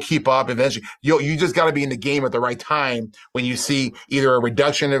 Rents will keep up eventually. You just got to be in the game at the right time when you see either a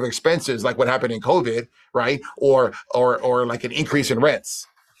reduction of expenses, like what happened in COVID, right? Or like an increase in rents,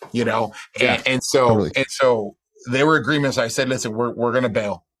 And so there were agreements. I said, listen, we're going to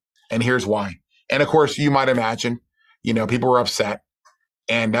bail. And here's why. And of course, you might imagine, people were upset.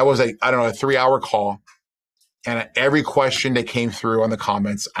 And that was a 3-hour call. And every question that came through on the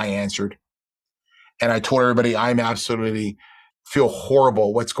comments, I answered. And I told everybody, I'm absolutely feel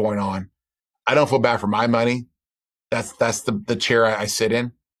horrible what's going on. I don't feel bad for my money. That's the chair I sit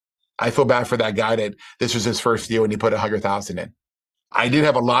in. I feel bad for that guy that this was his first deal and he put $100,000 in. I did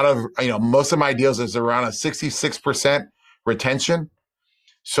have a lot of, most of my deals is around a 66% retention.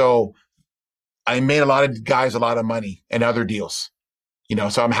 So I made a lot of guys a lot of money in other deals,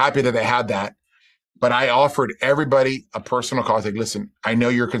 so I'm happy that they had that. But I offered everybody a personal call. I was like, listen, I know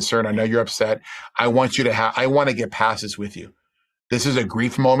you're concerned. I know you're upset. I want to get past this with you. This is a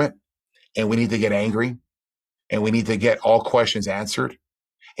grief moment, and we need to get angry, and we need to get all questions answered,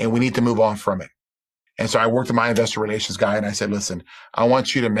 and we need to move on from it. And so I worked with my investor relations guy, and I said, listen, I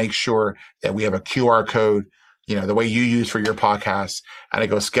want you to make sure that we have a QR code, the way you use for your podcast. And I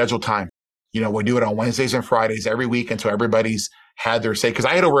go, schedule time. We'll do it on Wednesdays and Fridays every week until everybody's had their say. Because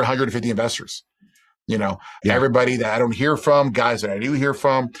I had over 150 investors. Everybody that I don't hear from, guys that I do hear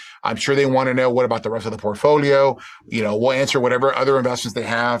from, I'm sure they want to know what about the rest of the portfolio. We'll answer whatever other investments they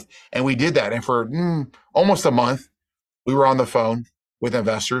have. And we did that. And for almost a month, we were on the phone with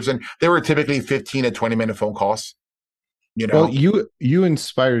investors, and they were typically 15 to 20-minute phone calls. Well, you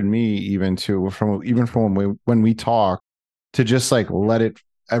inspired me even from when we talk to just like let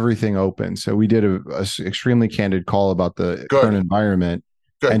everything open. So we did a extremely candid call about the current environment.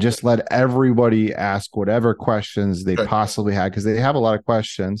 Good. And just let everybody ask whatever questions they possibly had, because they have a lot of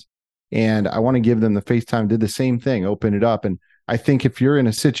questions. And I want to give them the FaceTime, did the same thing, open it up. And I think if you're in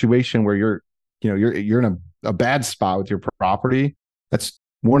a situation where you're in a bad spot with your property, that's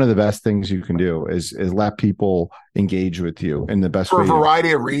one of the best things you can do is let people engage with you in the best way. For a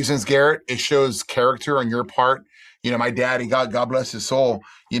variety of reasons, Garrett, it shows character on your part. My daddy, God bless his soul,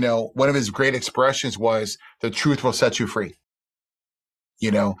 one of his great expressions was, the truth will set you free.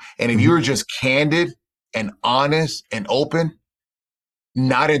 And if you're just candid and honest and open,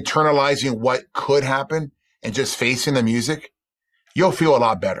 not internalizing what could happen and just facing the music, you'll feel a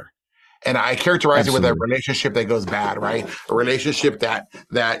lot better. And I characterize it with a relationship that goes bad, right? A relationship that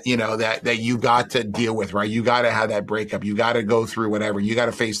you got to deal with, right? You got to have that breakup. You got to go through whatever. You got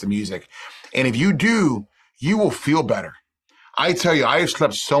to face the music. And if you do, you will feel better. I tell you, I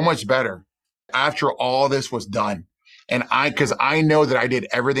slept so much better after all this was done. And because I know that I did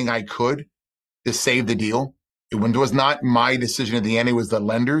everything I could to save the deal. It was not my decision at the end. It was the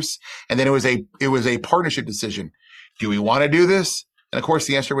lenders. And then it was a partnership decision. Do we want to do this? And of course,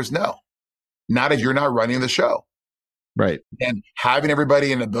 the answer was no. Not if you're not running the show. Right. And having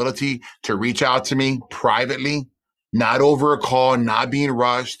everybody an ability to reach out to me privately, not over a call, not being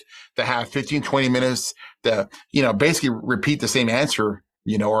rushed, to have 15, 20 minutes to, basically repeat the same answer,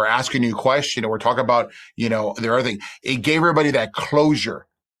 or ask a new question, or talk about, the other thing. It gave everybody that closure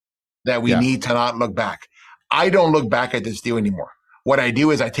that we need to not look back. I don't look back at this deal anymore. What I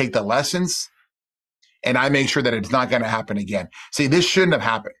do is I take the lessons and I make sure that it's not going to happen again. See, this shouldn't have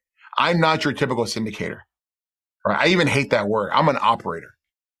happened. I'm not your typical syndicator. Right? I even hate that word. I'm an operator.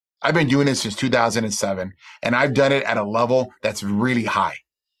 I've been doing this since 2007, and I've done it at a level that's really high.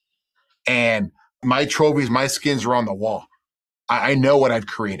 And my trophies, my skins are on the wall. I know what I've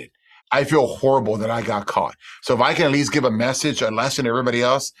created. I feel horrible that I got caught. So if I can at least give a message, a lesson to everybody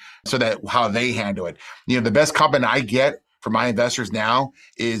else so that how they handle it. The best compliment I get from my investors now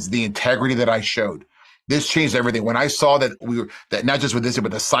is the integrity that I showed. This changed everything. When I saw that that not just with this,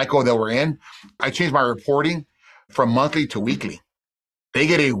 but the cycle that we're in, I changed my reporting from monthly to weekly. They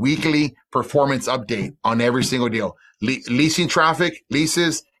get a weekly performance update on every single deal. Leasing traffic,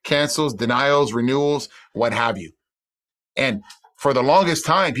 leases, cancels, denials, renewals, what have you. And for the longest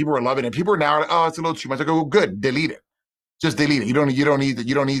time, people were loving it. People are now like, oh, it's a little too much. I go, well, good, delete it. Just delete it. You don't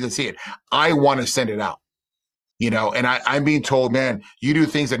need to see it. I want to send it out. And I'm being told, man, you do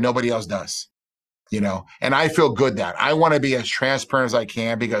things that nobody else does. And I feel good that I want to be as transparent as I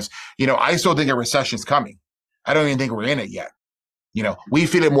can because, I still think a recession's coming. I don't even think we're in it yet. We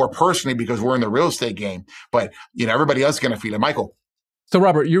feel it more personally because we're in the real estate game, but everybody else is going to feel it. Michael. So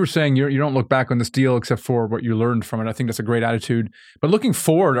Robert, you were saying you don't look back on this deal except for what you learned from it. I think that's a great attitude. But looking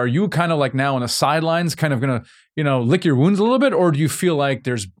forward, are you kind of like now on the sidelines, kind of going to, lick your wounds a little bit, or do you feel like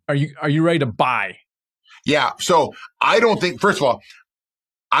are you ready to buy? Yeah. So I don't think, first of all,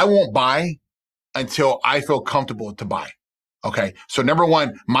 I won't buy until I feel comfortable to buy. Okay. So number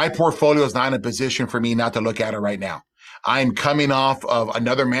one, my portfolio is not in a position for me not to look at it right now. I'm coming off of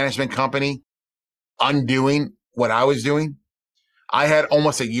another management company undoing what I was doing. I had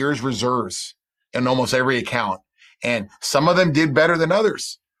almost a year's reserves in almost every account. And some of them did better than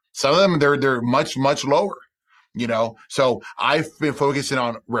others. Some of them, they're much, much lower, So I've been focusing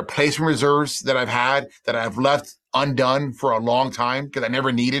on replacement reserves that I've had that I've left undone for a long time because I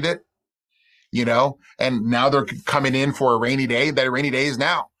never needed it, and now they're coming in for a rainy day. That rainy day is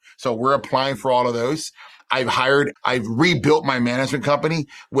now. So we're applying for all of those. I've rebuilt my management company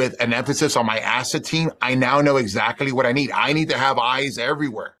with an emphasis on my asset team. I now know exactly what I need. I need to have eyes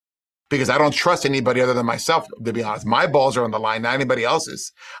everywhere because I don't trust anybody other than myself, to be honest. My balls are on the line, not anybody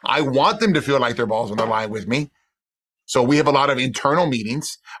else's. I want them to feel like their balls are on the line with me. So we have a lot of internal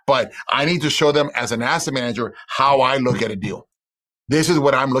meetings, but I need to show them as an asset manager how I look at a deal. This is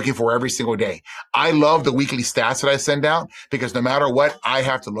what I'm looking for every single day. I love the weekly stats that I send out because no matter what, I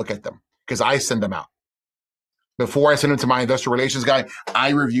have to look at them because I send them out. Before I send them to my investor relations guy, I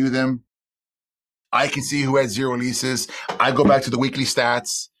review them. I can see who has zero leases. I go back to the weekly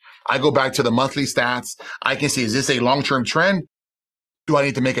stats. I go back to the monthly stats. I can see, is this a long-term trend? Do I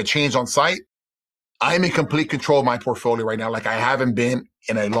need to make a change on site? I'm in complete control of my portfolio right now like I haven't been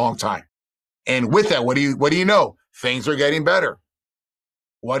in a long time. And with that, what do you know? Things are getting better.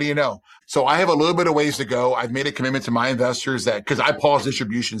 What do you know? So I have a little bit of ways to go. I've made a commitment to my investors that, because I paused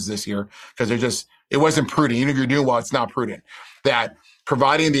distributions this year because it wasn't prudent. Even if you're doing well, it's not prudent. That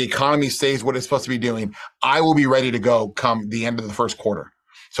providing the economy stays what it's supposed to be doing, I will be ready to go come the end of the first quarter.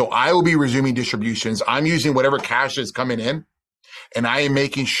 So I will be resuming distributions. I'm using whatever cash is coming in, and I am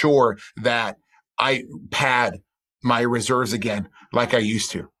making sure that I pad my reserves again like I used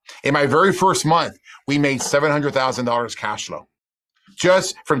to. In my very first month, we made $700,000 cash flow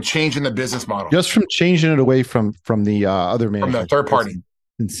just from changing the business model. Just from changing it away from the other management. From the third party.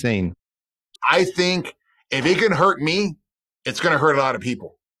 That's insane. I think if it can hurt me, it's going to hurt a lot of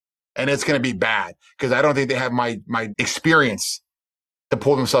people. And it's going to be bad because I don't think they have my experience to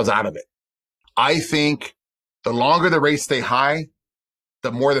pull themselves out of it. I think the longer the rates stay high,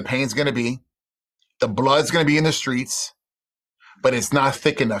 the more the pain's going to be. The blood's going to be in the streets, but it's not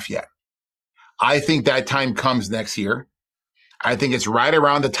thick enough yet. I think that time comes next year. I think it's right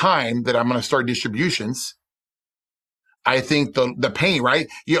around the time that I'm going to start distributions. I think the pain, right?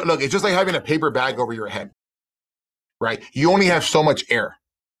 Look, it's just like having a paper bag over your head, right? You only have so much air.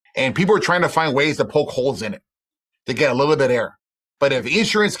 And people are trying to find ways to poke holes in it to get a little bit of air. But if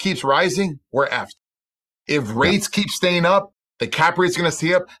insurance keeps rising, we're effed. If rates keep staying up, the cap rate's going to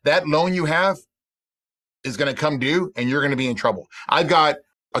stay up, that loan you have is going to come due and you're going to be in trouble. I've got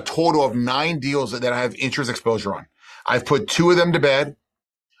a total of 9 deals that I have interest exposure on. I've put 2 of them to bed.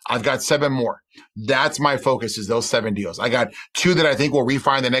 I've got 7 more. That's my focus, is those 7 deals. I got 2 that I think will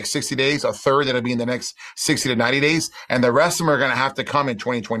refi in the next 60 days, a third that'll be in the next 60 to 90 days. And the rest of them are going to have to come in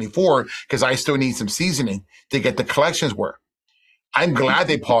 2024 because I still need some seasoning to get the collections work. I'm glad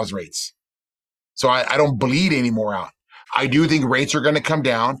they paused rates. So I don't bleed anymore out. I do think rates are going to come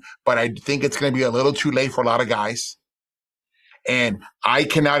down, but I think it's going to be a little too late for a lot of guys. And I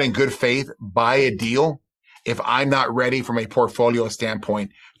cannot in good faith buy a deal if I'm not ready from a portfolio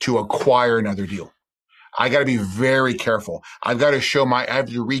standpoint to acquire another deal. I got to be very careful. I have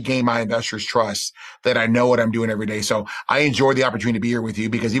to regain my investors' trust that I know what I'm doing every day. So I enjoy the opportunity to be here with you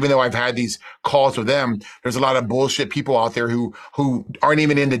because even though I've had these calls with them, there's a lot of bullshit people out there who aren't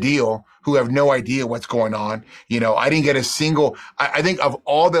even in the deal, who have no idea what's going on. I didn't get a single, I think of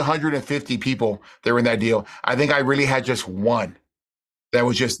all the 150 people that were in that deal, I think I really had just one that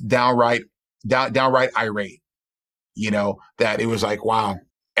was just downright irate, that it was like, wow.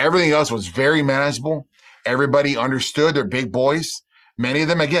 Everything else was very manageable. Everybody understood. They're big boys. Many of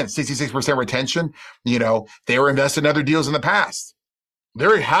them, again, 66% retention. They were invested in other deals in the past.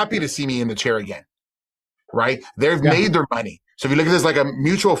 They're happy to see me in the chair again, right? They've made their money. So if you look at this like a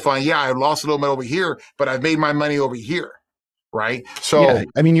mutual fund, I lost a little bit over here, but I've made my money over here, right? So,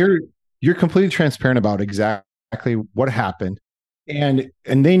 I mean, you're completely transparent about exactly what happened. And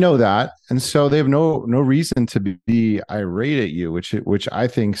they know that. And so they have no reason to be irate at you, which I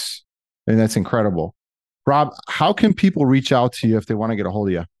think's, and that's incredible. Rob, how can people reach out to you if they want to get a hold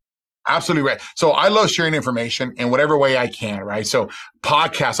of you? Absolutely right. So I love sharing information in whatever way I can, right? So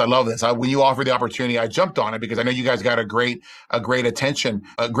podcasts, I love this. When you offer the opportunity, I jumped on it because I know you guys got a great attention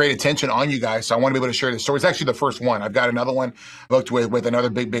on you guys. So I want to be able to share this story. It's actually the first one. I've got another one booked with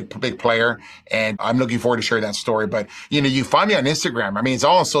another big player, and I'm looking forward to sharing that story. But you find me on Instagram. I mean, it's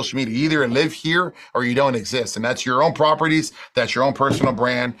all on social media. You either live here or you don't exist, and that's your own properties. That's your own personal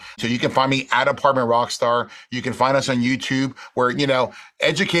brand. So you can find me at Apartment Rockstar. You can find us on YouTube, where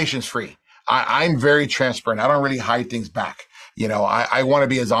education's free. I'm very transparent. I don't really hide things back. I want to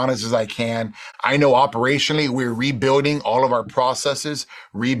be as honest as I can. I know operationally we're rebuilding all of our processes,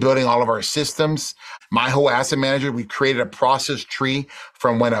 rebuilding all of our systems. My whole asset manager, we created a process tree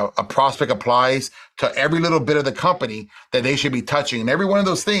from when a prospect applies to every little bit of the company that they should be touching. And every one of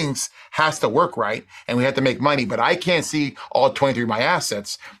those things has to work right, and we have to make money. But I can't see all 23 of my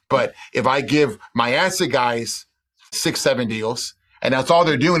assets. But if I give my asset guys 6, 7 deals, and that's all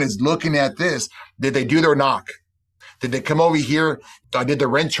they're doing is looking at this, Did they do their knock? Did they come over here? Did the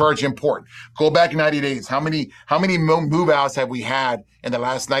rent charge import? Go back 90 days. How many move outs have we had in the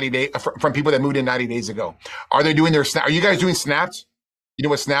last 90 days from people that moved in 90 days ago? Are they doing their snap? Are you guys doing snaps? You know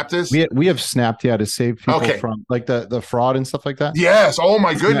what snapped is? We have snapped, to save people from like the fraud and stuff like that. Yes. Oh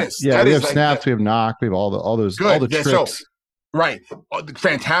my goodness. Yeah, we have snapped, we have knock, we have all those tricks. So, right.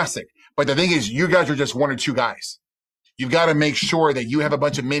 Fantastic. But the thing is, you guys are just one or two guys. You've got to make sure that you have a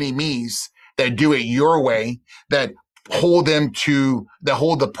bunch of mini me's that do it your way, that hold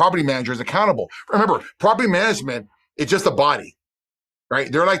the property managers accountable. Remember, property management is just a body,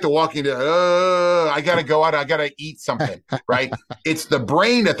 right? They're like the walking, I got to go out, I got to eat something, right? It's the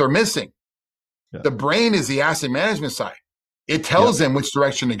brain that they're missing. Yeah. The brain is the asset management side. It tells them which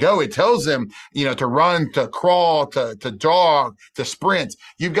direction to go. It tells them, to run, to crawl, to jog, to sprint.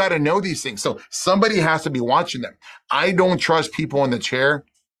 You've got to know these things. So somebody has to be watching them. I don't trust people in the chair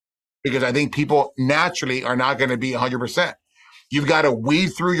because I think people naturally are not going to be 100%. You've got to weed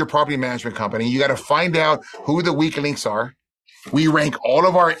through your property management company. You got to find out who the weak links are. We rank all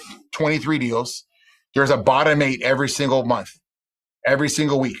of our 23 deals. There's a bottom 8 every single month, every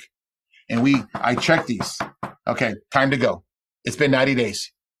single week. And I check these. Okay, time to go. It's been 90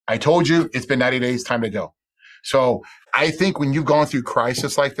 days. I told you it's been 90 days, time to go. So I think when you've gone through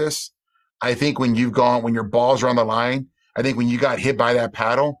crisis like this, I think when your balls are on the line, I think when you got hit by that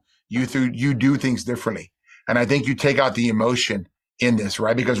paddle, you do things differently. And I think you take out the emotion in this,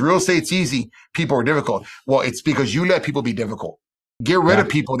 right? Because real estate's easy, people are difficult. Well, it's because you let people be difficult. Get rid of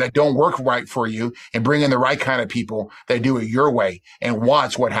people that don't work right for you and bring in the right kind of people that do it your way and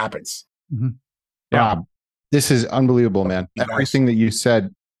watch what happens. Mm-hmm. Yeah. This is unbelievable, man. Everything that you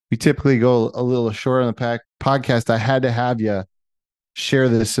said, we typically go a little short on the podcast. I had to have you share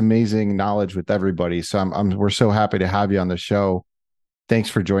this amazing knowledge with everybody. So we're so happy to have you on the show. Thanks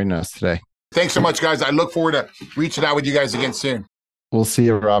for joining us today. Thanks so much, guys. I look forward to reaching out with you guys again soon. We'll see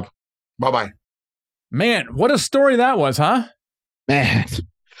you, Rob. Bye-bye. Man, what a story that was, huh? Man,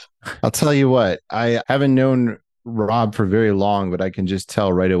 I'll tell you what, I haven't known Rob for very long, but I can just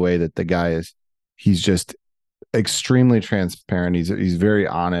tell right away that the guy he's just extremely transparent. He's very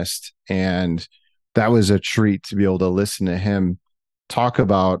honest. And that was a treat to be able to listen to him talk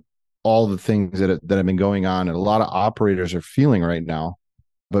about all the things that have been going on. And a lot of operators are feeling right now,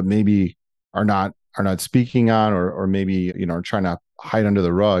 but maybe are not speaking on, or maybe, are trying to hide under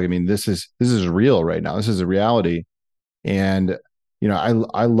the rug. I mean, this is real right now. This is a reality. And,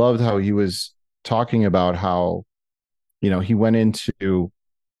 I loved how he was talking about how, he went into,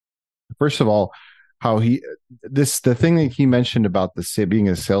 first of all, how the thing that he mentioned about being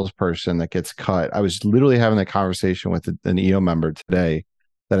a salesperson that gets cut. I was literally having a conversation with an EO member today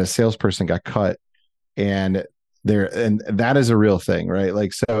that a salesperson got cut, and that is a real thing, right?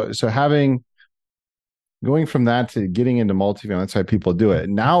 Like, so going from that to getting into multifamily, that's how people do it.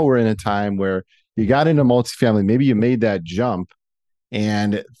 And now we're in a time where you got into multifamily, maybe you made that jump,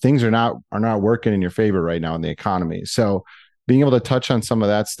 and things are not working in your favor right now in the economy. So being able to touch on some of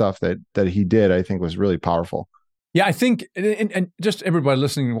that stuff that he did, I think was really powerful. Yeah, I think, and just everybody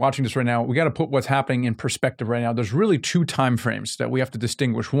listening and watching this right now, we got to put what's happening in perspective right now. There's really two time frames that we have to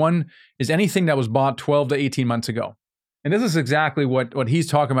distinguish. One is anything that was bought 12 to 18 months ago. And this is exactly what he's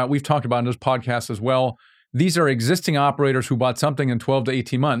talking about. We've talked about in this podcast as well. These are existing operators who bought something in 12 to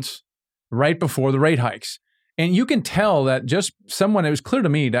 18 months right before the rate hikes. And you can tell that it was clear to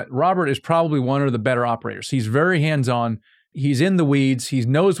me that Robert is probably one of the better operators. He's very hands-on. He's in the weeds. He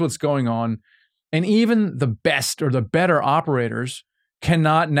knows what's going on. And even the best or the better operators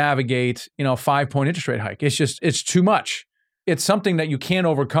cannot navigate, a 5-point interest rate hike. It's too much. It's something that you can't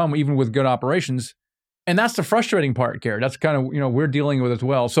overcome even with good operations. And that's the frustrating part, Garrett. That's kind of, we're dealing with as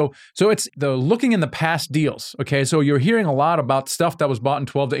well. So it's the looking in the past deals. Okay. So you're hearing a lot about stuff that was bought in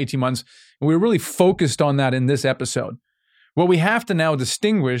 12 to 18 months. And we're really focused on that in this episode. What we have to now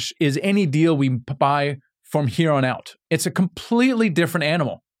distinguish is any deal we buy from here on out. It's a completely different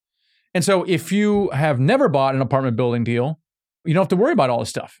animal. And so if you have never bought an apartment building deal, you don't have to worry about all this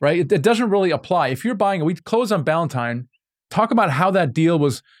stuff, right? It doesn't really apply. If you're buying, we close on Valentine, talk about how that deal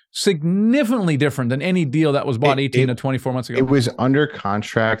was significantly different than any deal that was bought 18 to 24 months ago. It was under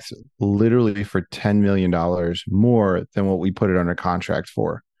contract literally for $10 million more than what we put it under contract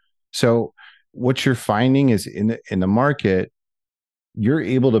for. So what you're finding is in the market, you're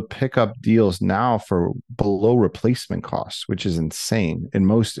able to pick up deals now for below replacement costs, which is insane in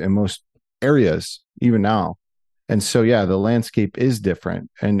most areas, even now. And so, yeah, the landscape is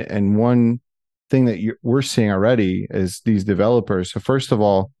different. And one thing that we're seeing already is these developers. So first of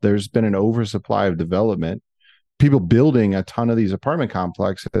all, there's been an oversupply of development, people building a ton of these apartment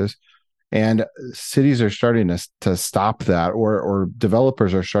complexes. And cities are starting to stop that, or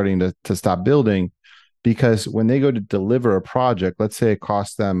developers are starting to stop building, because when they go to deliver a project, let's say it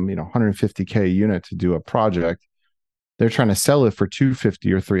costs them, $150K a unit to do a project, they're trying to sell it for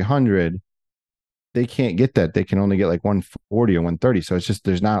 $250 or $300. They can't get that. They can only get like $140 or $130. So it's just,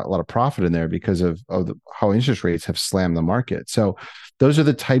 there's not a lot of profit in there because of how interest rates have slammed the market. So those are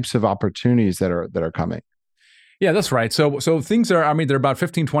the types of opportunities that are coming. Yeah, that's right. So things are, they're about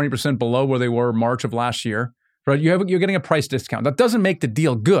 15-20% below where they were March of last year, right? You're getting a price discount. That doesn't make the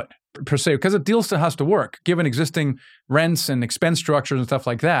deal good per se, because the deal still has to work given existing rents and expense structures and stuff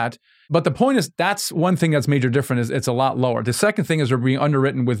like that. But the point is, that's one thing that's major different, is it's a lot lower. The second thing is we're being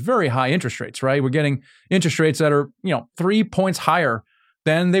underwritten with very high interest rates, right? We're getting interest rates that are, 3 points higher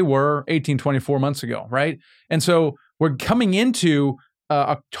than they were 18, 24 months ago, right? And so we're coming into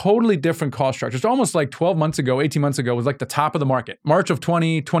a totally different cost structure. It's almost like 12 months ago, 18 months ago was like the top of the market. March of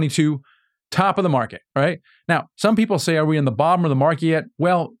 2022, top of the market, right? Now, some people say, are we in the bottom of the market yet?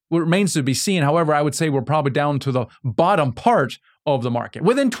 Well, it remains to be seen. However, I would say we're probably down to the bottom part of the market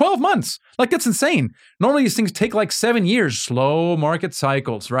within 12 months. Like, that's insane. Normally these things take like 7 years, slow market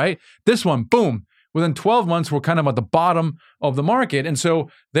cycles, right? This one, boom. Within 12 months, we're kind of at the bottom of the market. And so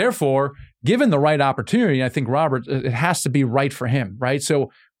therefore, given the right opportunity, I think Robert, it has to be right for him, right? So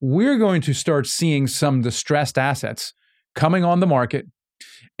we're going to start seeing some distressed assets coming on the market.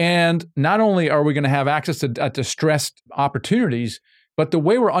 And not only are we going to have access to distressed opportunities, but the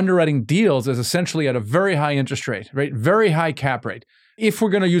way we're underwriting deals is essentially at a very high interest rate, right? Very high cap rate. If we're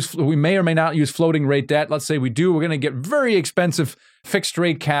going to use, we may or may not use floating rate debt. Let's say we do, we're going to get very expensive fixed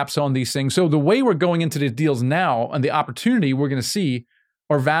rate caps on these things. So the way we're going into these deals now and the opportunity we're going to see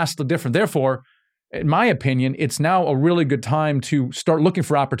are vastly different. Therefore, in my opinion, it's now a really good time to start looking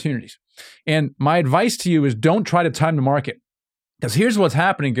for opportunities. And my advice to you is don't try to time the market. Because here's what's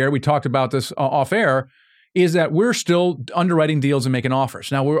happening, Gary. We talked about this off air, is that we're still underwriting deals and making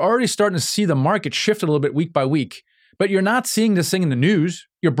offers. Now, we're already starting to see the market shift a little bit week by week, but you're not seeing this thing in the news.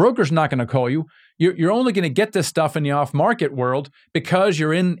 Your broker's not going to call you. You're only going to get this stuff in the off-market world because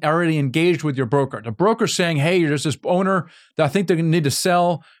you're already engaged with your broker. The broker's saying, hey, there's this owner that I think they're going to need to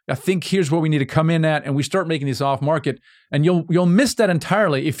sell. I think here's what we need to come in at, and we start making these off-market. And you'll miss that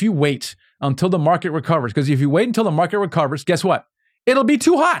entirely if you wait until the market recovers. Because if you wait until the market recovers, guess what? It'll be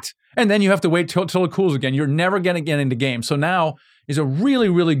too hot. And then you have to wait till it cools again. You're never going to get into game. So now is a really,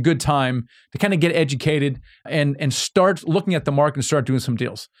 really good time to kind of get educated and start looking at the market and start doing some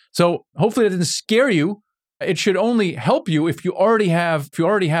deals. So hopefully that didn't scare you. It should only help you if you already have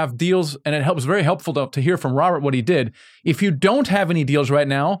deals, and it helps very helpful to hear from Robert what he did. If you don't have any deals right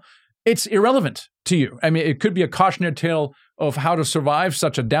now, it's irrelevant to you. I mean, it could be a cautionary tale of how to survive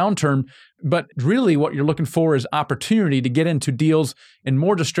such a downturn, but really what you're looking for is opportunity to get into deals and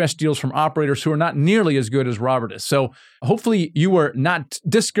more distressed deals from operators who are not nearly as good as Robert is. So hopefully you were not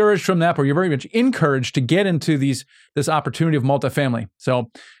discouraged from that, but you're very much encouraged to get into this opportunity of multifamily. So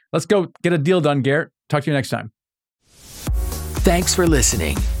let's go get a deal done, Garrett. Talk to you next time. Thanks for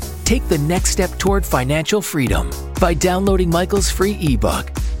listening. Take the next step toward financial freedom by downloading Michael's free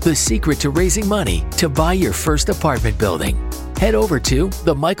ebook, The Secret to Raising Money to Buy Your First Apartment Building. Head over to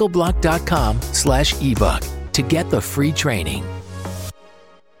themichaelblanc.com/ebook to get the free training.